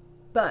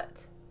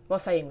 But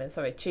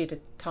Tudor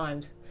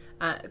times,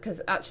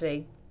 because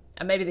actually,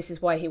 and maybe this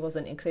is why he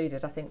wasn't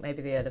included. I think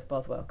maybe the Earl of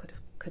Bothwell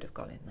could have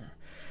gone in there.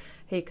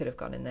 He could have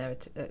gone in there,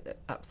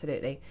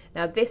 absolutely.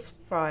 Now this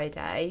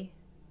Friday,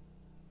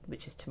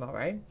 which is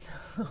tomorrow,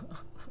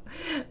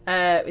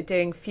 we're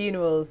doing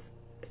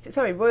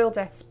royal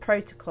deaths,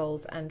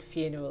 protocols and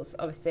funerals,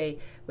 obviously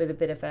with a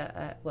bit of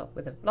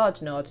with a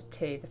large nod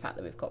to the fact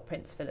that we've got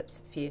Prince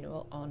Philip's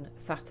funeral on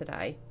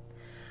Saturday.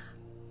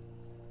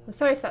 I'm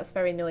sorry if that's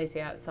very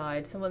noisy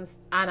outside. Someone's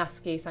Anne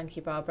Askew, thank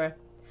you, Barbara.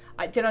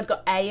 I'd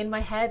got A in my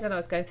head and I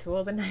was going through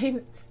all the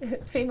names,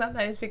 female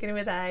names beginning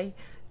with A.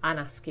 Anne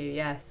Askew,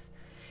 yes.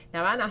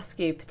 Now Anne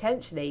Askew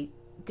potentially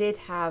did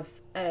have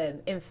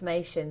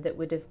information that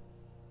would have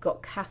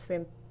got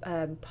Catherine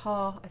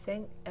Parr, I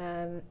think,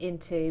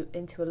 into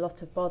a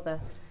lot of bother,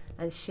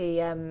 and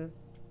she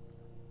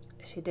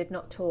did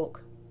not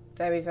talk.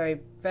 Very,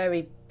 very,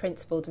 very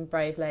principled and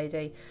brave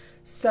lady.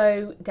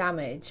 So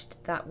damaged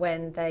that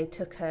when they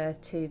took her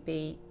to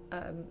be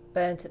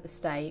burnt at the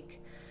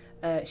stake,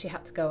 she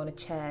had to go on a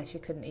chair. She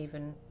couldn't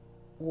even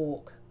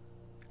walk.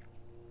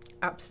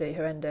 Absolutely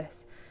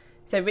horrendous.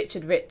 So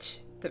Richard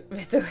Rich,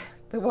 the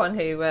one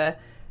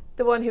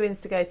who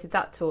instigated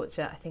that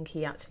torture, I think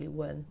he actually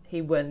won.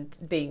 He won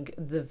being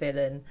the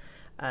villain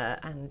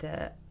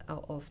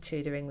of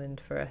Tudor England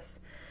for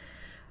us.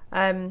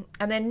 And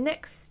then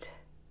let's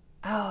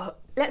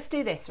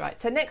do this,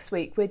 right? So next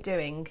week we're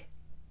doing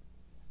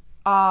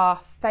our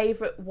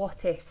favourite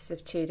what-ifs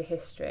of Tudor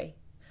history.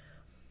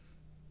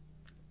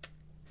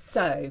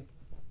 So,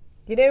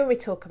 when we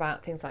talk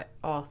about things like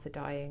Arthur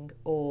dying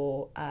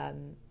or,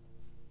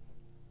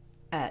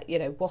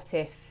 what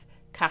if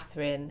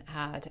Catherine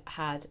had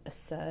a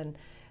son?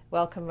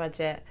 Welcome,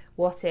 Roger.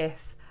 What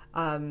if,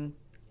 and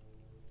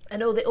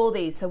all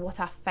these. So, what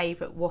our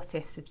favourite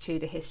what-ifs of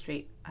Tudor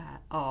history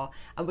are,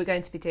 and we're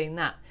going to be doing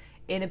that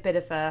in a bit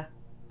of a.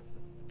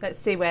 Let's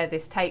see where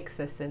this takes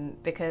us,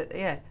 and because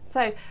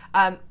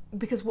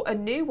a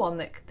new one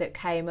that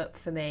came up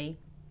for me,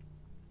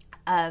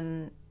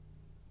 and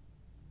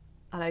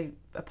I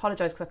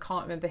apologise because I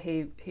can't remember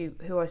who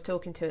I was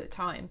talking to at the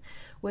time,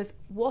 was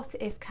what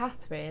if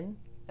Catherine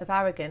of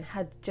Aragon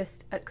had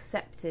just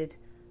accepted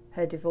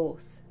her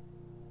divorce?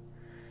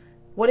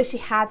 What if she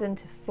hadn't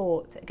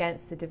fought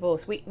against the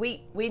divorce?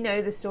 We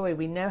know the story.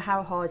 We know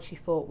how hard she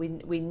fought.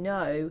 We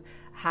know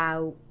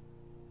how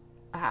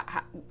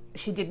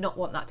she did not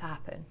want that to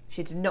happen.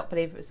 She did not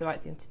believe it was the right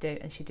thing to do,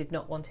 and she did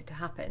not want it to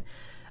happen.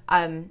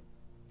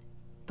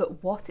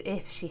 But what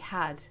if she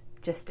had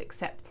just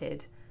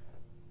accepted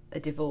a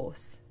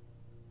divorce?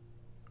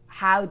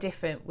 How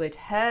different would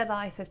her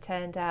life have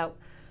turned out?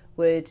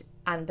 Would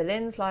Anne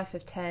Boleyn's life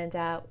have turned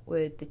out?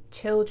 Would the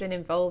children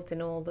involved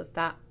in all of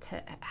that,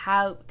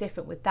 how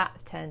different would that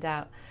have turned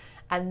out?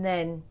 And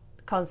then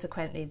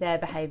consequently their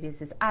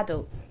behaviours as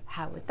adults,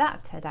 how would that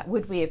have turned out?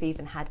 Would we have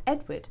even had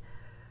Edward?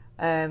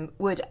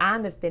 Would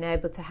Anne have been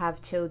able to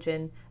have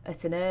children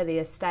at an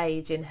earlier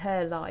stage in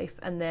her life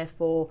and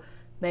therefore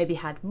maybe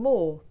had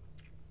more?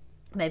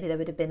 Maybe there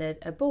would have been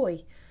a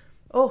boy.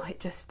 Oh,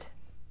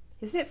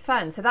 isn't it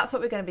fun? So that's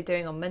what we're going to be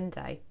doing on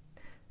Monday.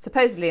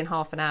 Supposedly in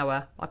half an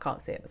hour. I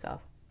can't see it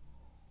myself.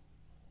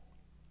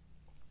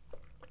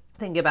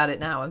 Thinking about it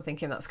now, I'm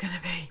thinking that's going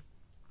to be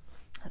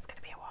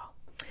a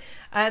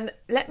while.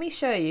 Let me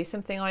show you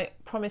something I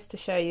promised to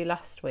show you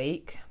last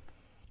week.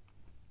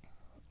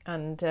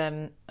 And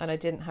I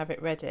didn't have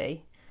it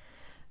ready.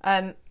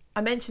 I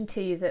mentioned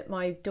to you that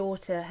my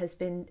daughter has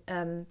been,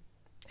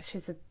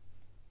 she's an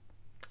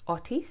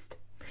artiste,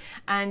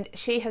 and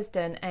she has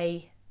done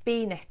a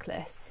bee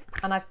necklace,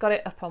 and I've got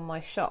it up on my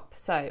shop.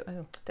 So I don't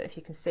know if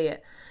you can see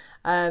it.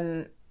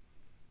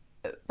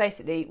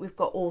 Basically, we've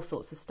got all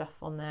sorts of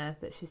stuff on there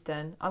that she's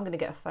done. I'm going to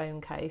get a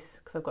phone case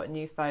because I've got a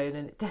new phone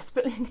and it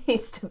desperately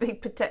needs to be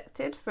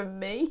protected from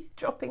me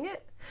dropping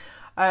it.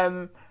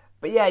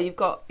 But yeah, you've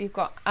got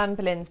Anne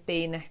Boleyn's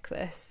bee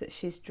necklace that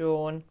she's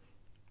drawn,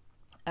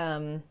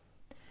 and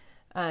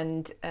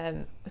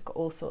we've got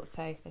all sorts.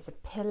 So there's a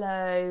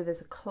pillow,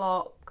 there's a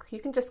clock. You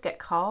can just get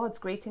cards,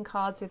 greeting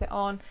cards with it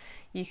on.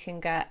 You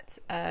can get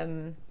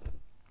I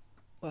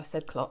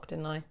said clock,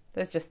 didn't I?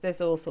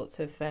 There's all sorts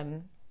of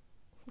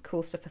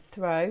cool stuff. A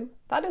throw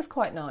that looks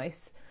quite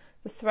nice.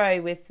 The throw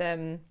with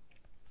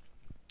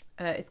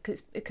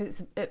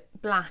It's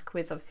black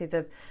with obviously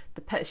the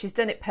she's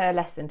done it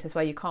pearlescent as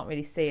well. You can't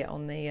really see it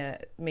on the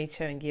me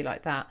showing you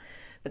like that,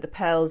 but the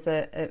pearls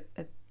are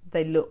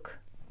they look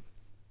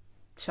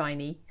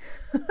shiny.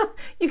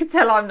 You can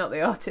tell I'm not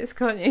the artist,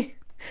 can't you?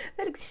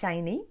 They look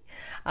shiny.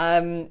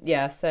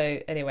 Yeah. So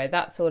anyway,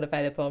 that's all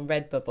available on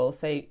Redbubble.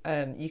 So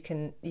you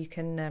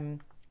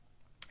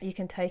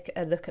can take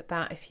a look at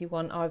that if you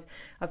want.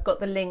 I've got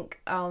the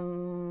link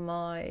on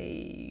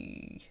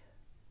my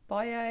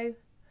bio.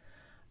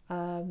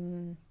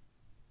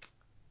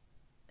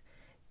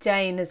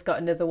 Jane has got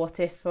another what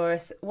if for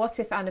us. What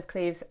if Anne of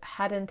Cleves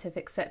hadn't have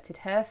accepted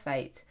her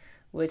fate?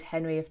 Would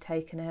Henry have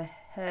taken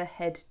her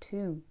head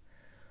too?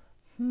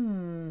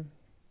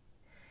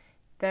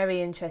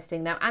 Very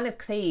interesting. Now, Anne of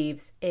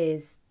Cleves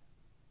is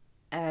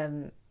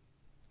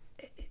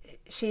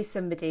she's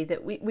somebody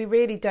that we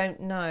really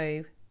don't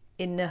know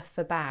enough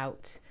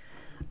about,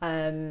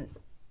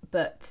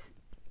 but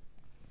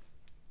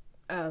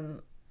I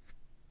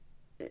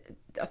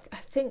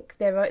think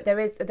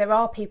there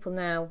are people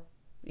now,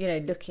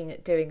 looking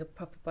at doing a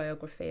proper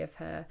biography of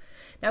her.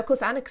 Now, of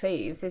course, Anne of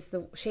Cleves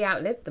she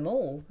outlived them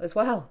all as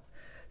well.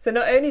 So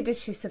not only did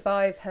she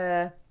survive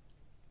her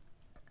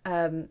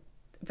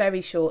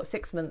very short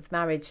 6-month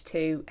marriage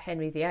to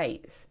Henry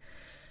VIII,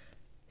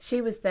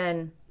 she was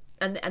then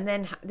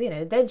then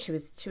she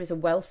was a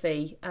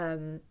wealthy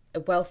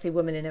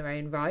woman in her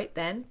own right.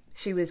 Then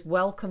she was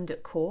welcomed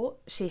at court.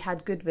 She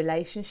had good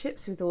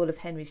relationships with all of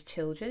Henry's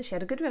children. She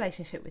had a good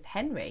relationship with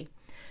Henry.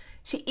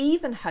 She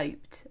even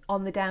hoped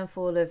on the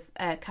downfall of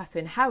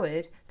Catherine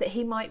Howard that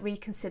he might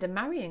reconsider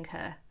marrying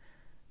her.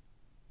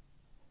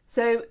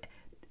 So,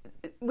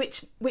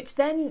 which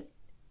then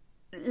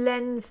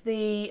lends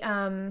the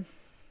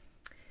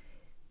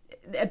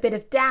a bit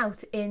of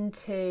doubt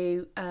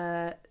into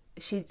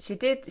she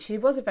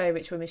was a very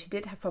rich woman, she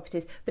did have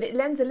properties, but it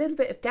lends a little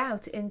bit of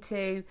doubt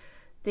into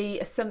the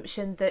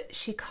assumption that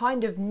she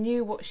kind of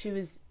knew what she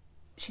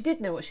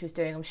did know what she was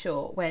doing, I'm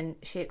sure, when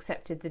she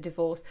accepted the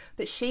divorce,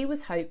 but she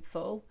was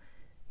hopeful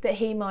that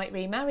he might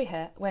remarry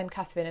her when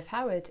Catherine of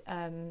Howard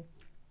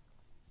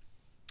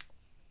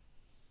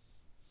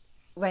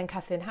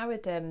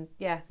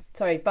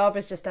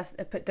Barbara's just done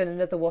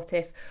another what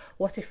if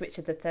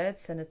Richard III's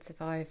son had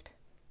survived.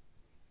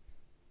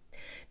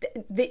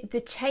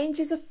 The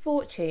changes of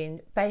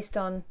fortune based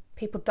on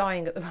people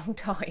dying at the wrong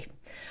time.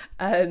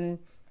 So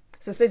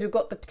I suppose we've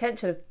got the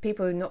potential of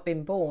people who've not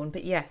been born,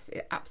 but yes,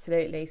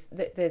 absolutely.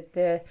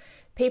 The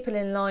people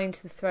in line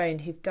to the throne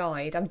who've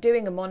died. I'm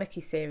doing a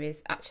monarchy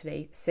series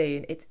actually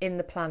soon. It's in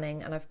the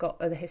planning, and I've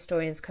got other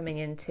historians coming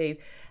in to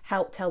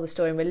help tell the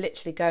story. And we're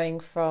literally going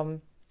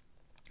from,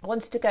 I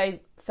wanted to go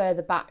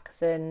further back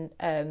than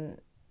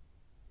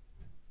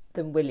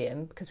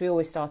William, because we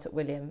always start at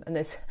William, and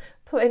there's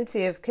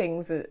plenty of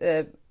kings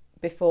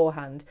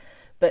beforehand.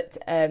 But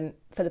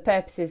for the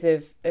purposes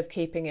of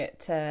keeping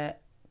it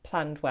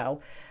planned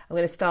well, I'm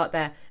going to start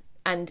there,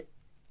 and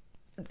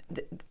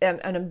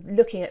I'm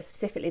looking at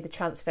specifically the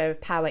transfer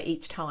of power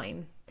each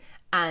time,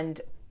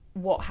 and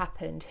what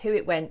happened, who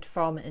it went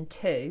from and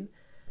to,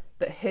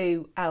 but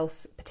who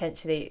else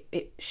potentially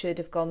it should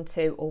have gone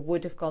to or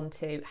would have gone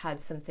to had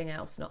something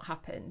else not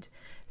happened.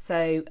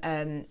 So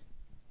and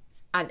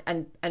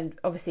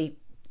obviously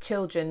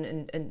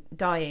children and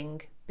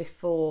dying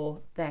before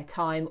their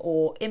time,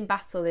 or in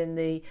battle in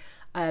the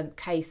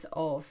case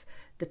of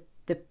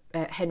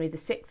the Henry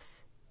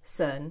VI's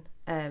son,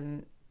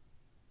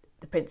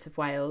 the Prince of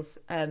Wales,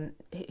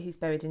 who's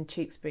buried in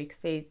Tewkesbury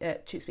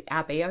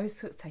Abbey. I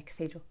always say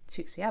Cathedral,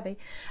 Tewkesbury Abbey.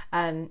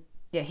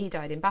 He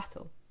died in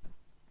battle.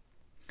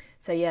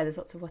 So yeah, there's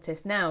lots of what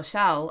ifs. Now,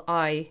 shall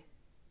I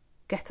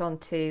get on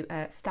to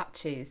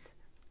statues?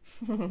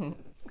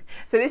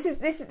 So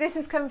this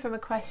has come from a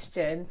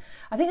question.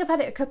 I think I've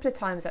had it a couple of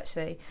times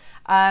actually,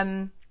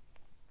 about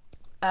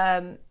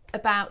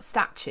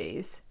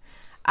statues,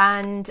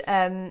 and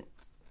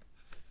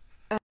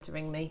to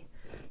ring me.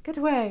 Get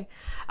away.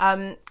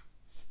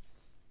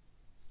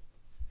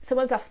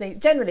 Someone's asked me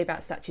generally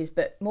about statues,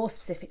 but more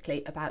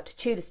specifically about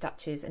Tudor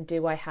statues, and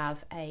do I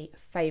have a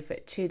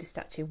favourite Tudor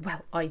statue?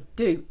 Well, I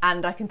do,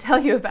 and I can tell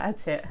you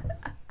about it.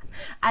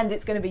 And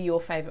it's going to be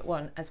your favourite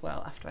one as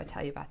well after I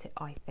tell you about it,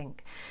 I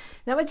think.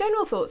 Now, my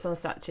general thoughts on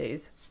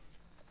statues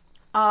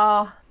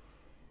are,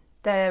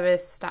 they're a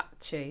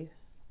statue.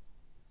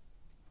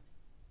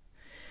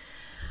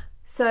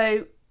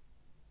 So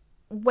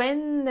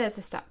when there's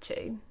a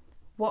statue,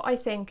 what I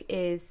think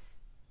is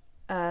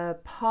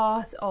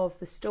part of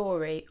the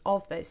story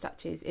of those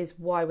statues is,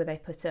 why were they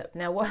put up?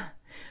 Now,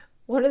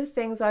 one of the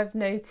things I've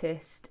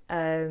noticed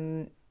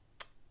when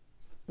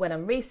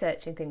I'm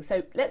researching things,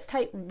 so let's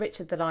take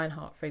Richard the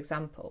Lionheart for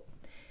example.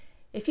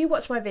 If you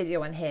watch my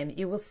video on him,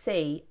 you will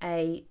see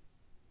the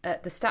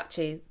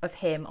statue of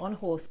him on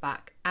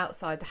horseback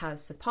outside the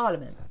House of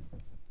Parliament.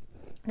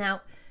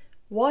 Now,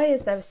 why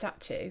is there a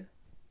statue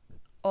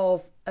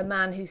of a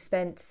man who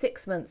spent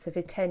 6 months of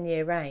his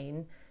 10-year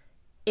reign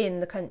in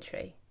the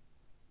country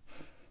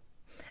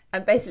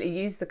and basically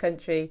used the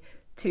country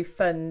to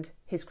fund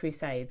his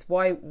crusades.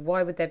 Why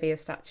would there be a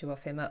statue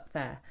of him up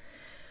there?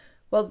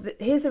 Well,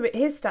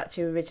 his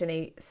statue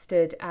originally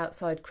stood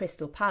outside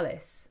Crystal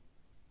Palace.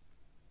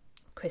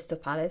 Crystal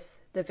Palace,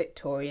 the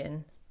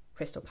Victorian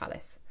Crystal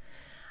Palace.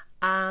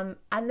 And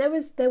there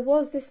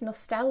was this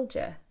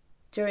nostalgia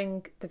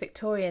during the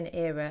Victorian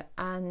era,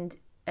 and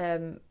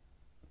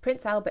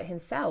Prince Albert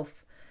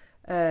himself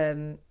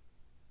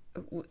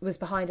was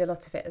behind a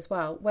lot of it as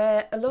well,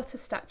 where a lot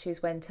of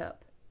statues went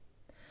up.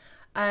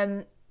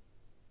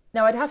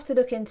 Now, I'd have to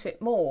look into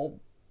it more.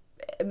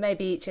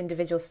 Maybe each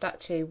individual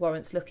statue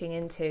warrants looking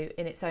into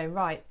in its own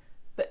right,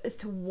 but as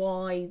to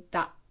why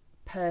that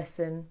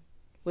person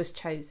was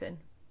chosen.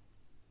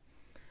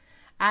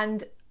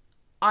 And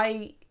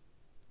I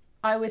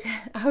would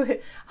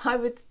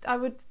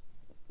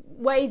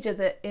wager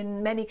that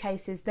in many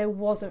cases there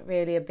wasn't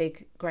really a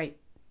big, great,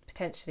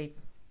 potentially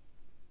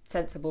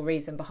sensible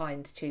reason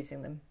behind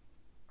choosing them.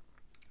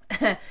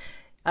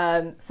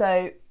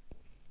 So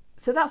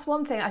that's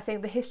one thing. I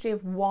think the history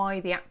of why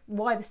the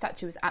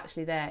statue was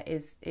actually there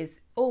is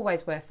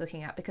always worth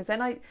looking at, because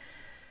then I'm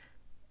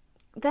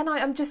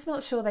just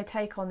not sure they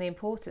take on the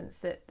importance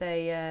that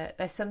they're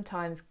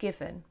sometimes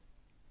given.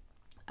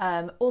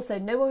 Also,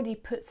 nobody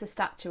puts a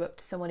statue up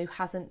to someone who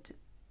hasn't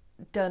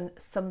done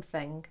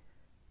something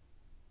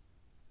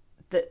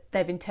that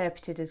they've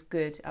interpreted as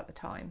good at the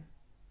time.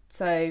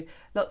 So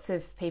lots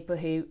of people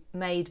who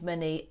made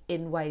money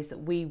in ways that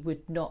we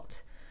would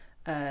not,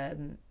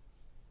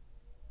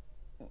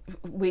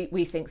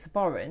 we think's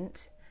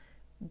abhorrent,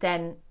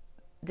 then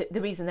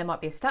the reason there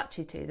might be a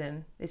statue to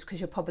them is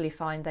because you'll probably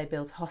find they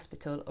built a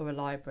hospital or a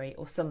library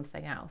or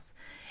something else.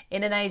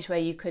 In an age where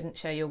you couldn't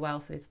show your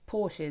wealth with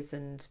Porsches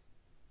and,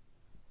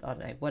 I don't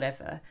know,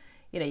 whatever,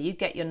 you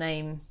get your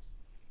name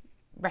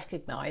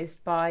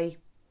recognised by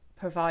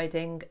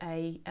providing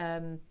a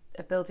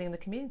building in the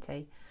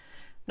community.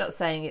 I'm not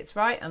saying it's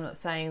right. I'm not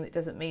saying it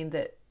doesn't mean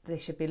that they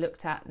should be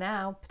looked at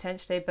now,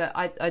 potentially, but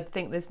I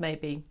think there's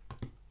maybe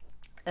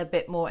a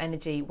bit more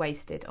energy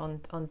wasted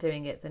on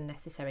doing it than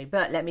necessary.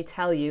 But let me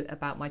tell you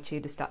about my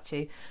Tudor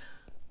statue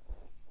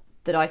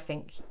that I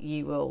think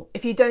you will,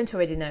 if you don't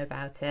already know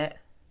about it,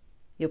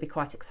 you'll be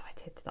quite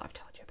excited that I've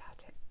told you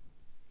about it,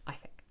 I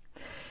think.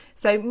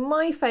 So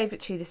my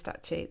favourite Tudor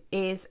statue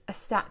is a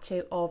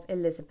statue of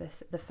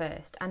Elizabeth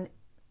I. And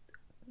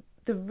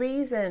the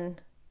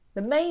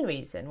main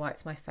reason why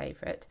it's my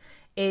favourite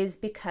is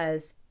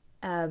because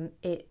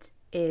it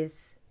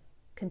is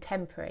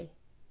contemporary.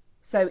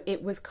 So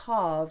it was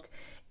carved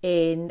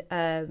in,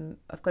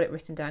 I've got it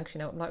written down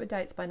because I'm like with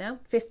dates by now,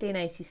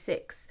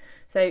 1586.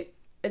 So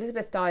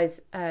Elizabeth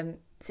dies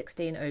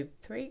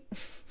 1603.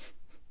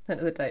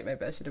 Another date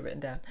maybe I should have written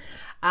down.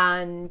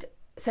 And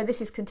so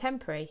this is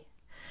contemporary.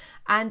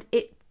 And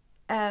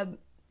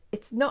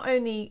it's not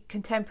only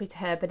contemporary to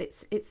her, but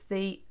it's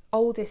the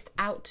oldest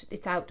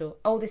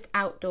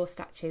outdoor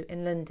statue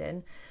in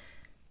London.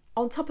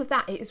 On top of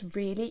that, it is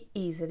really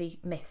easily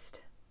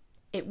missed.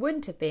 It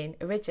wouldn't have been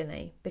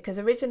originally, because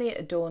originally it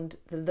adorned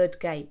the Lud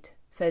Gate,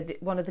 so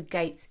one of the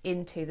gates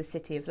into the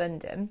City of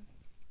London.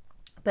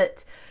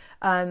 But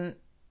that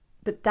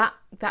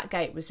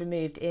gate was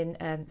removed in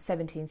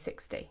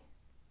 1760,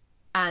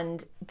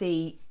 and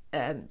the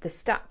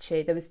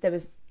statue, there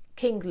was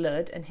King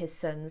Lud and his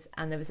sons,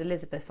 and there was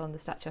Elizabeth on the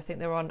statue. I think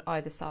they were on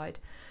either side,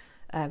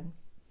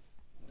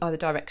 either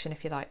direction,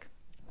 if you like.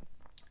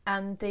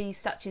 And the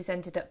statues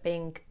ended up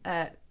being,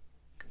 I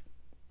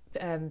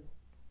was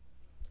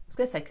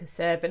going to say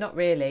conserved, but not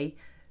really,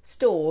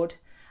 stored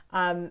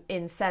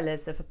in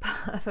cellars of a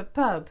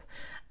pub.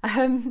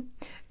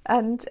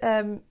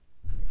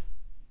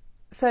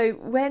 So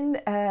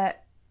when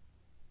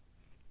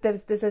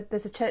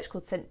there's a church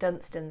called St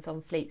Dunstan's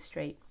on Fleet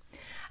Street,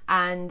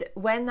 and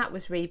when that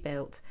was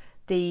rebuilt,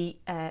 the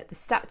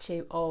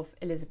statue of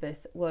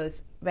Elizabeth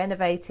was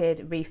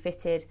renovated,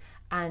 refitted,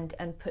 and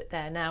put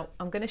there. Now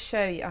I'm going to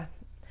show you.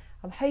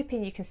 I'm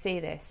hoping you can see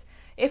this.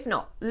 If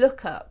not,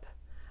 look up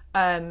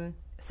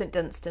St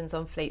Dunstan's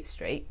on Fleet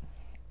Street.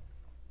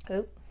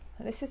 Oh,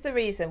 and this is the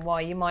reason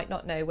why you might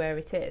not know where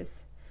it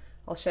is.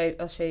 I'll show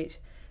you.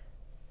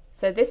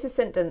 So this is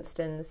St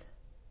Dunstan's.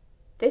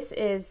 This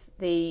is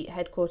the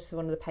headquarters of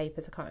one of the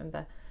papers. I can't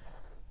remember.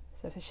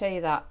 So if I show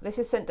you that, this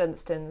is St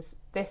Dunstan's.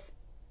 This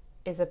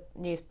is a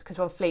news, because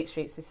we're on Fleet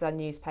Street, so this is our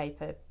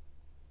newspaper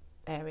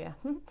area.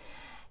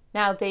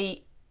 Now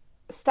the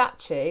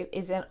statue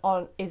is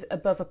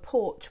above a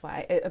porch,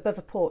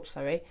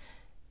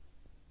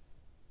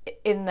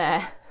 in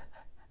there.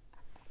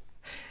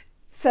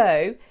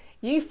 So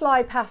you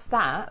fly past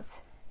that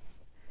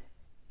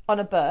on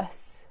a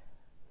bus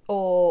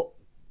or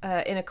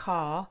in a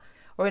car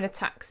or in a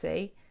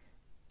taxi,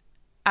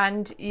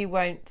 and you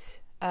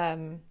won't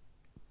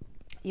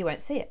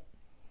see it.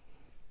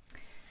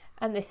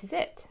 And this is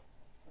it.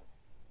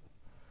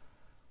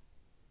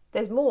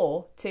 There's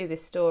more to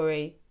this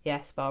story.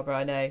 Yes, Barbara,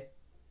 I know.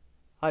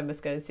 I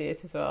must go and see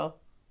it as well,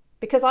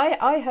 because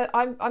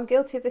I'm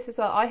guilty of this as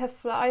well. I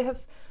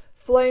have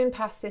flown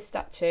past this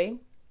statue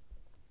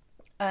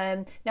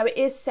Now it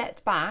is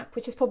set back,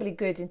 which is probably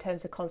good in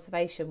terms of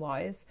conservation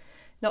wise,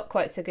 not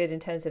quite so good in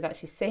terms of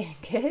actually seeing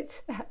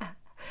it.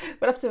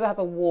 We'll have to have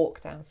a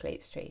walk down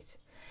Fleet Street.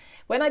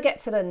 When I get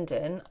to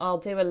London, I'll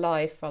do a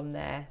live from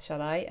there,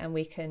 shall I? And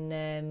we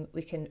can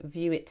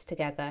view it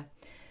together.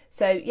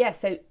 So yeah,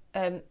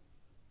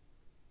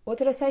 what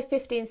did I say?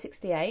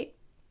 1568.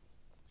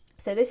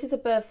 So this is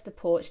above the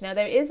porch. Now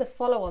there is a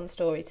follow-on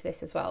story to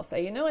this as well. So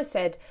I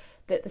said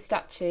that the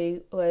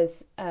statue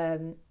was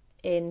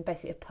in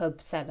basically a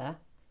pub cellar.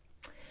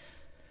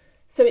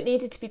 So it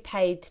needed to be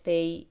paid to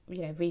be,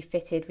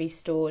 refitted,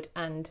 restored,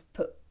 and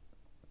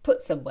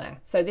put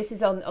somewhere. So this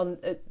is on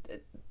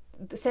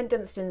the St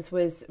Dunstan's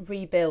was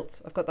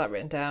rebuilt. I've got that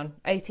written down.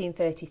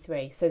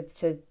 1833. So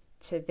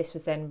this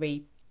was then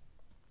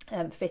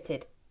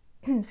fitted.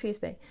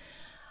 Excuse me.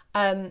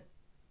 So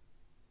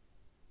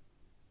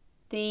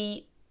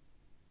the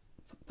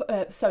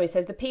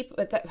people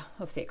that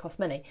obviously it cost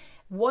money.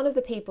 One of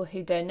the people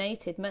who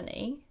donated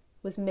money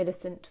was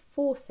Millicent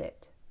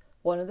Fawcett,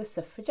 one of the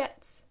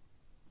suffragettes.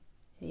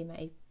 You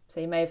may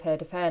have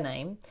heard of her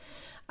name,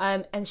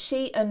 and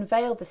she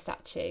unveiled the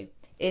statue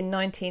in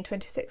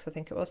 1926. I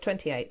think it was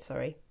 28.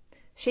 Sorry,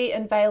 she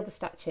unveiled the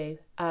statue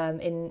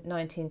in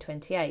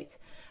 1928,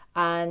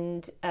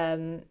 and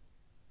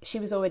she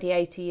was already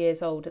 80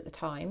 years old at the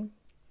time.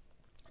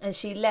 And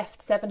she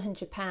left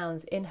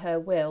 £700 in her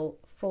will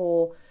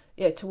for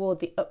toward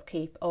the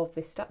upkeep of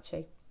this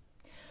statue.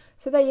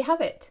 So there you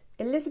have it.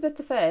 Elizabeth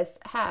I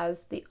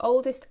has the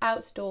oldest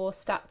outdoor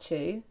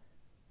statue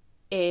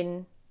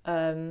in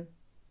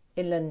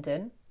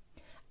London,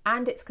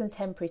 and it's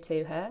contemporary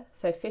to her.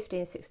 So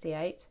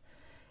 1568.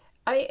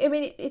 I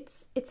mean,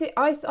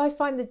 I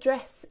find the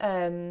dress.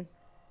 So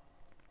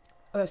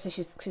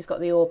she's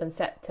got the orb and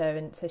sceptre,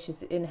 and so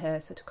she's in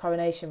her sort of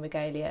coronation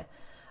regalia.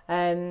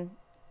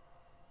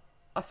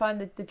 I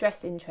find the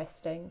dress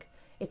interesting.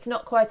 It's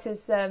not quite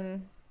as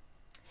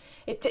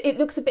it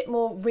looks a bit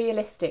more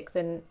realistic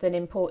than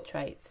in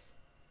portraits.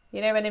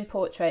 And in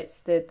portraits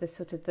the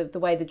sort of the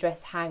way the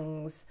dress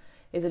hangs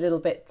is a little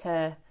bit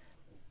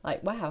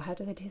like, wow, how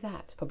do they do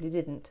that? Probably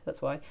didn't.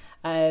 That's why.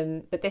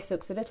 But this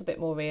looks a little bit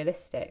more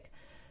realistic.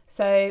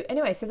 So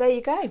anyway, so there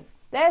you go.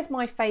 There's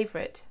my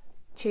favourite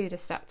Tudor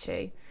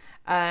statue,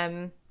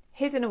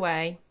 hidden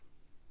away.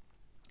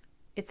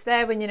 It's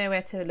there when you know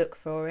where to look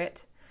for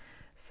it.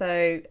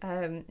 So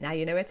now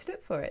you know where to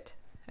look for it,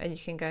 and you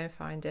can go and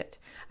find it.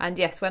 And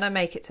yes, when I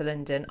make it to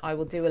London, I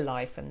will do a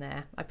live from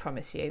there, I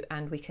promise you,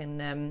 and we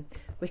can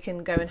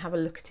go and have a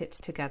look at it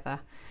together.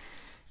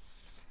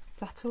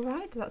 Is that all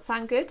right? Does that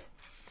sound good?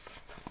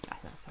 Oh,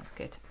 that sounds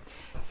good.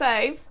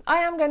 So I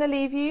am going to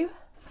leave you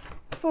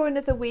for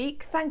another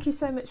week. Thank you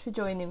so much for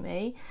joining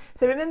me.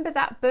 So remember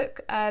that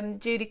book,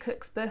 Julie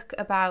Cook's book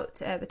about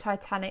the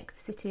Titanic, the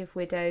City of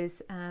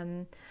Widows.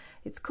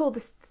 It's called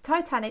The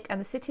Titanic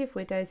and the City of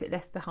Widows It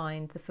Left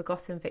Behind, The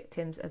Forgotten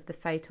Victims of the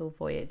Fatal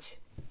Voyage.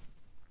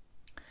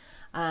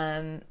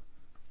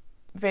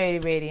 Really,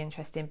 really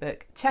interesting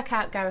book. Check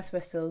out Gareth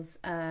Russell's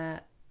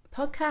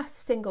podcast,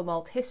 Single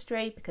Malt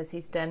History, because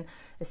he's done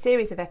a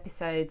series of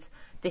episodes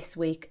this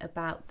week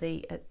about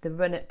the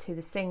run-up to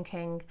the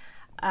sinking.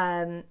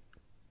 And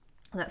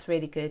that's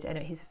really good. And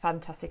he's a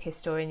fantastic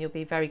historian. You'll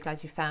be very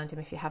glad you found him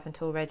if you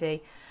haven't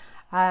already.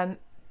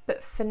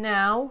 But for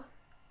now,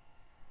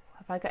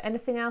 have I got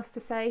anything else to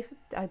say?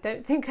 I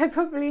don't think I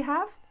probably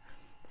have.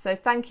 So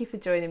thank you for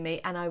joining me,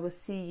 and I will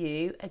see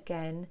you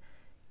again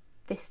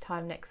this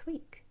time next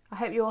week. I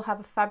hope you all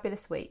have a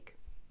fabulous week.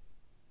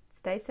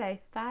 Stay safe.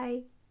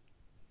 Bye.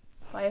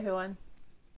 Bye, everyone.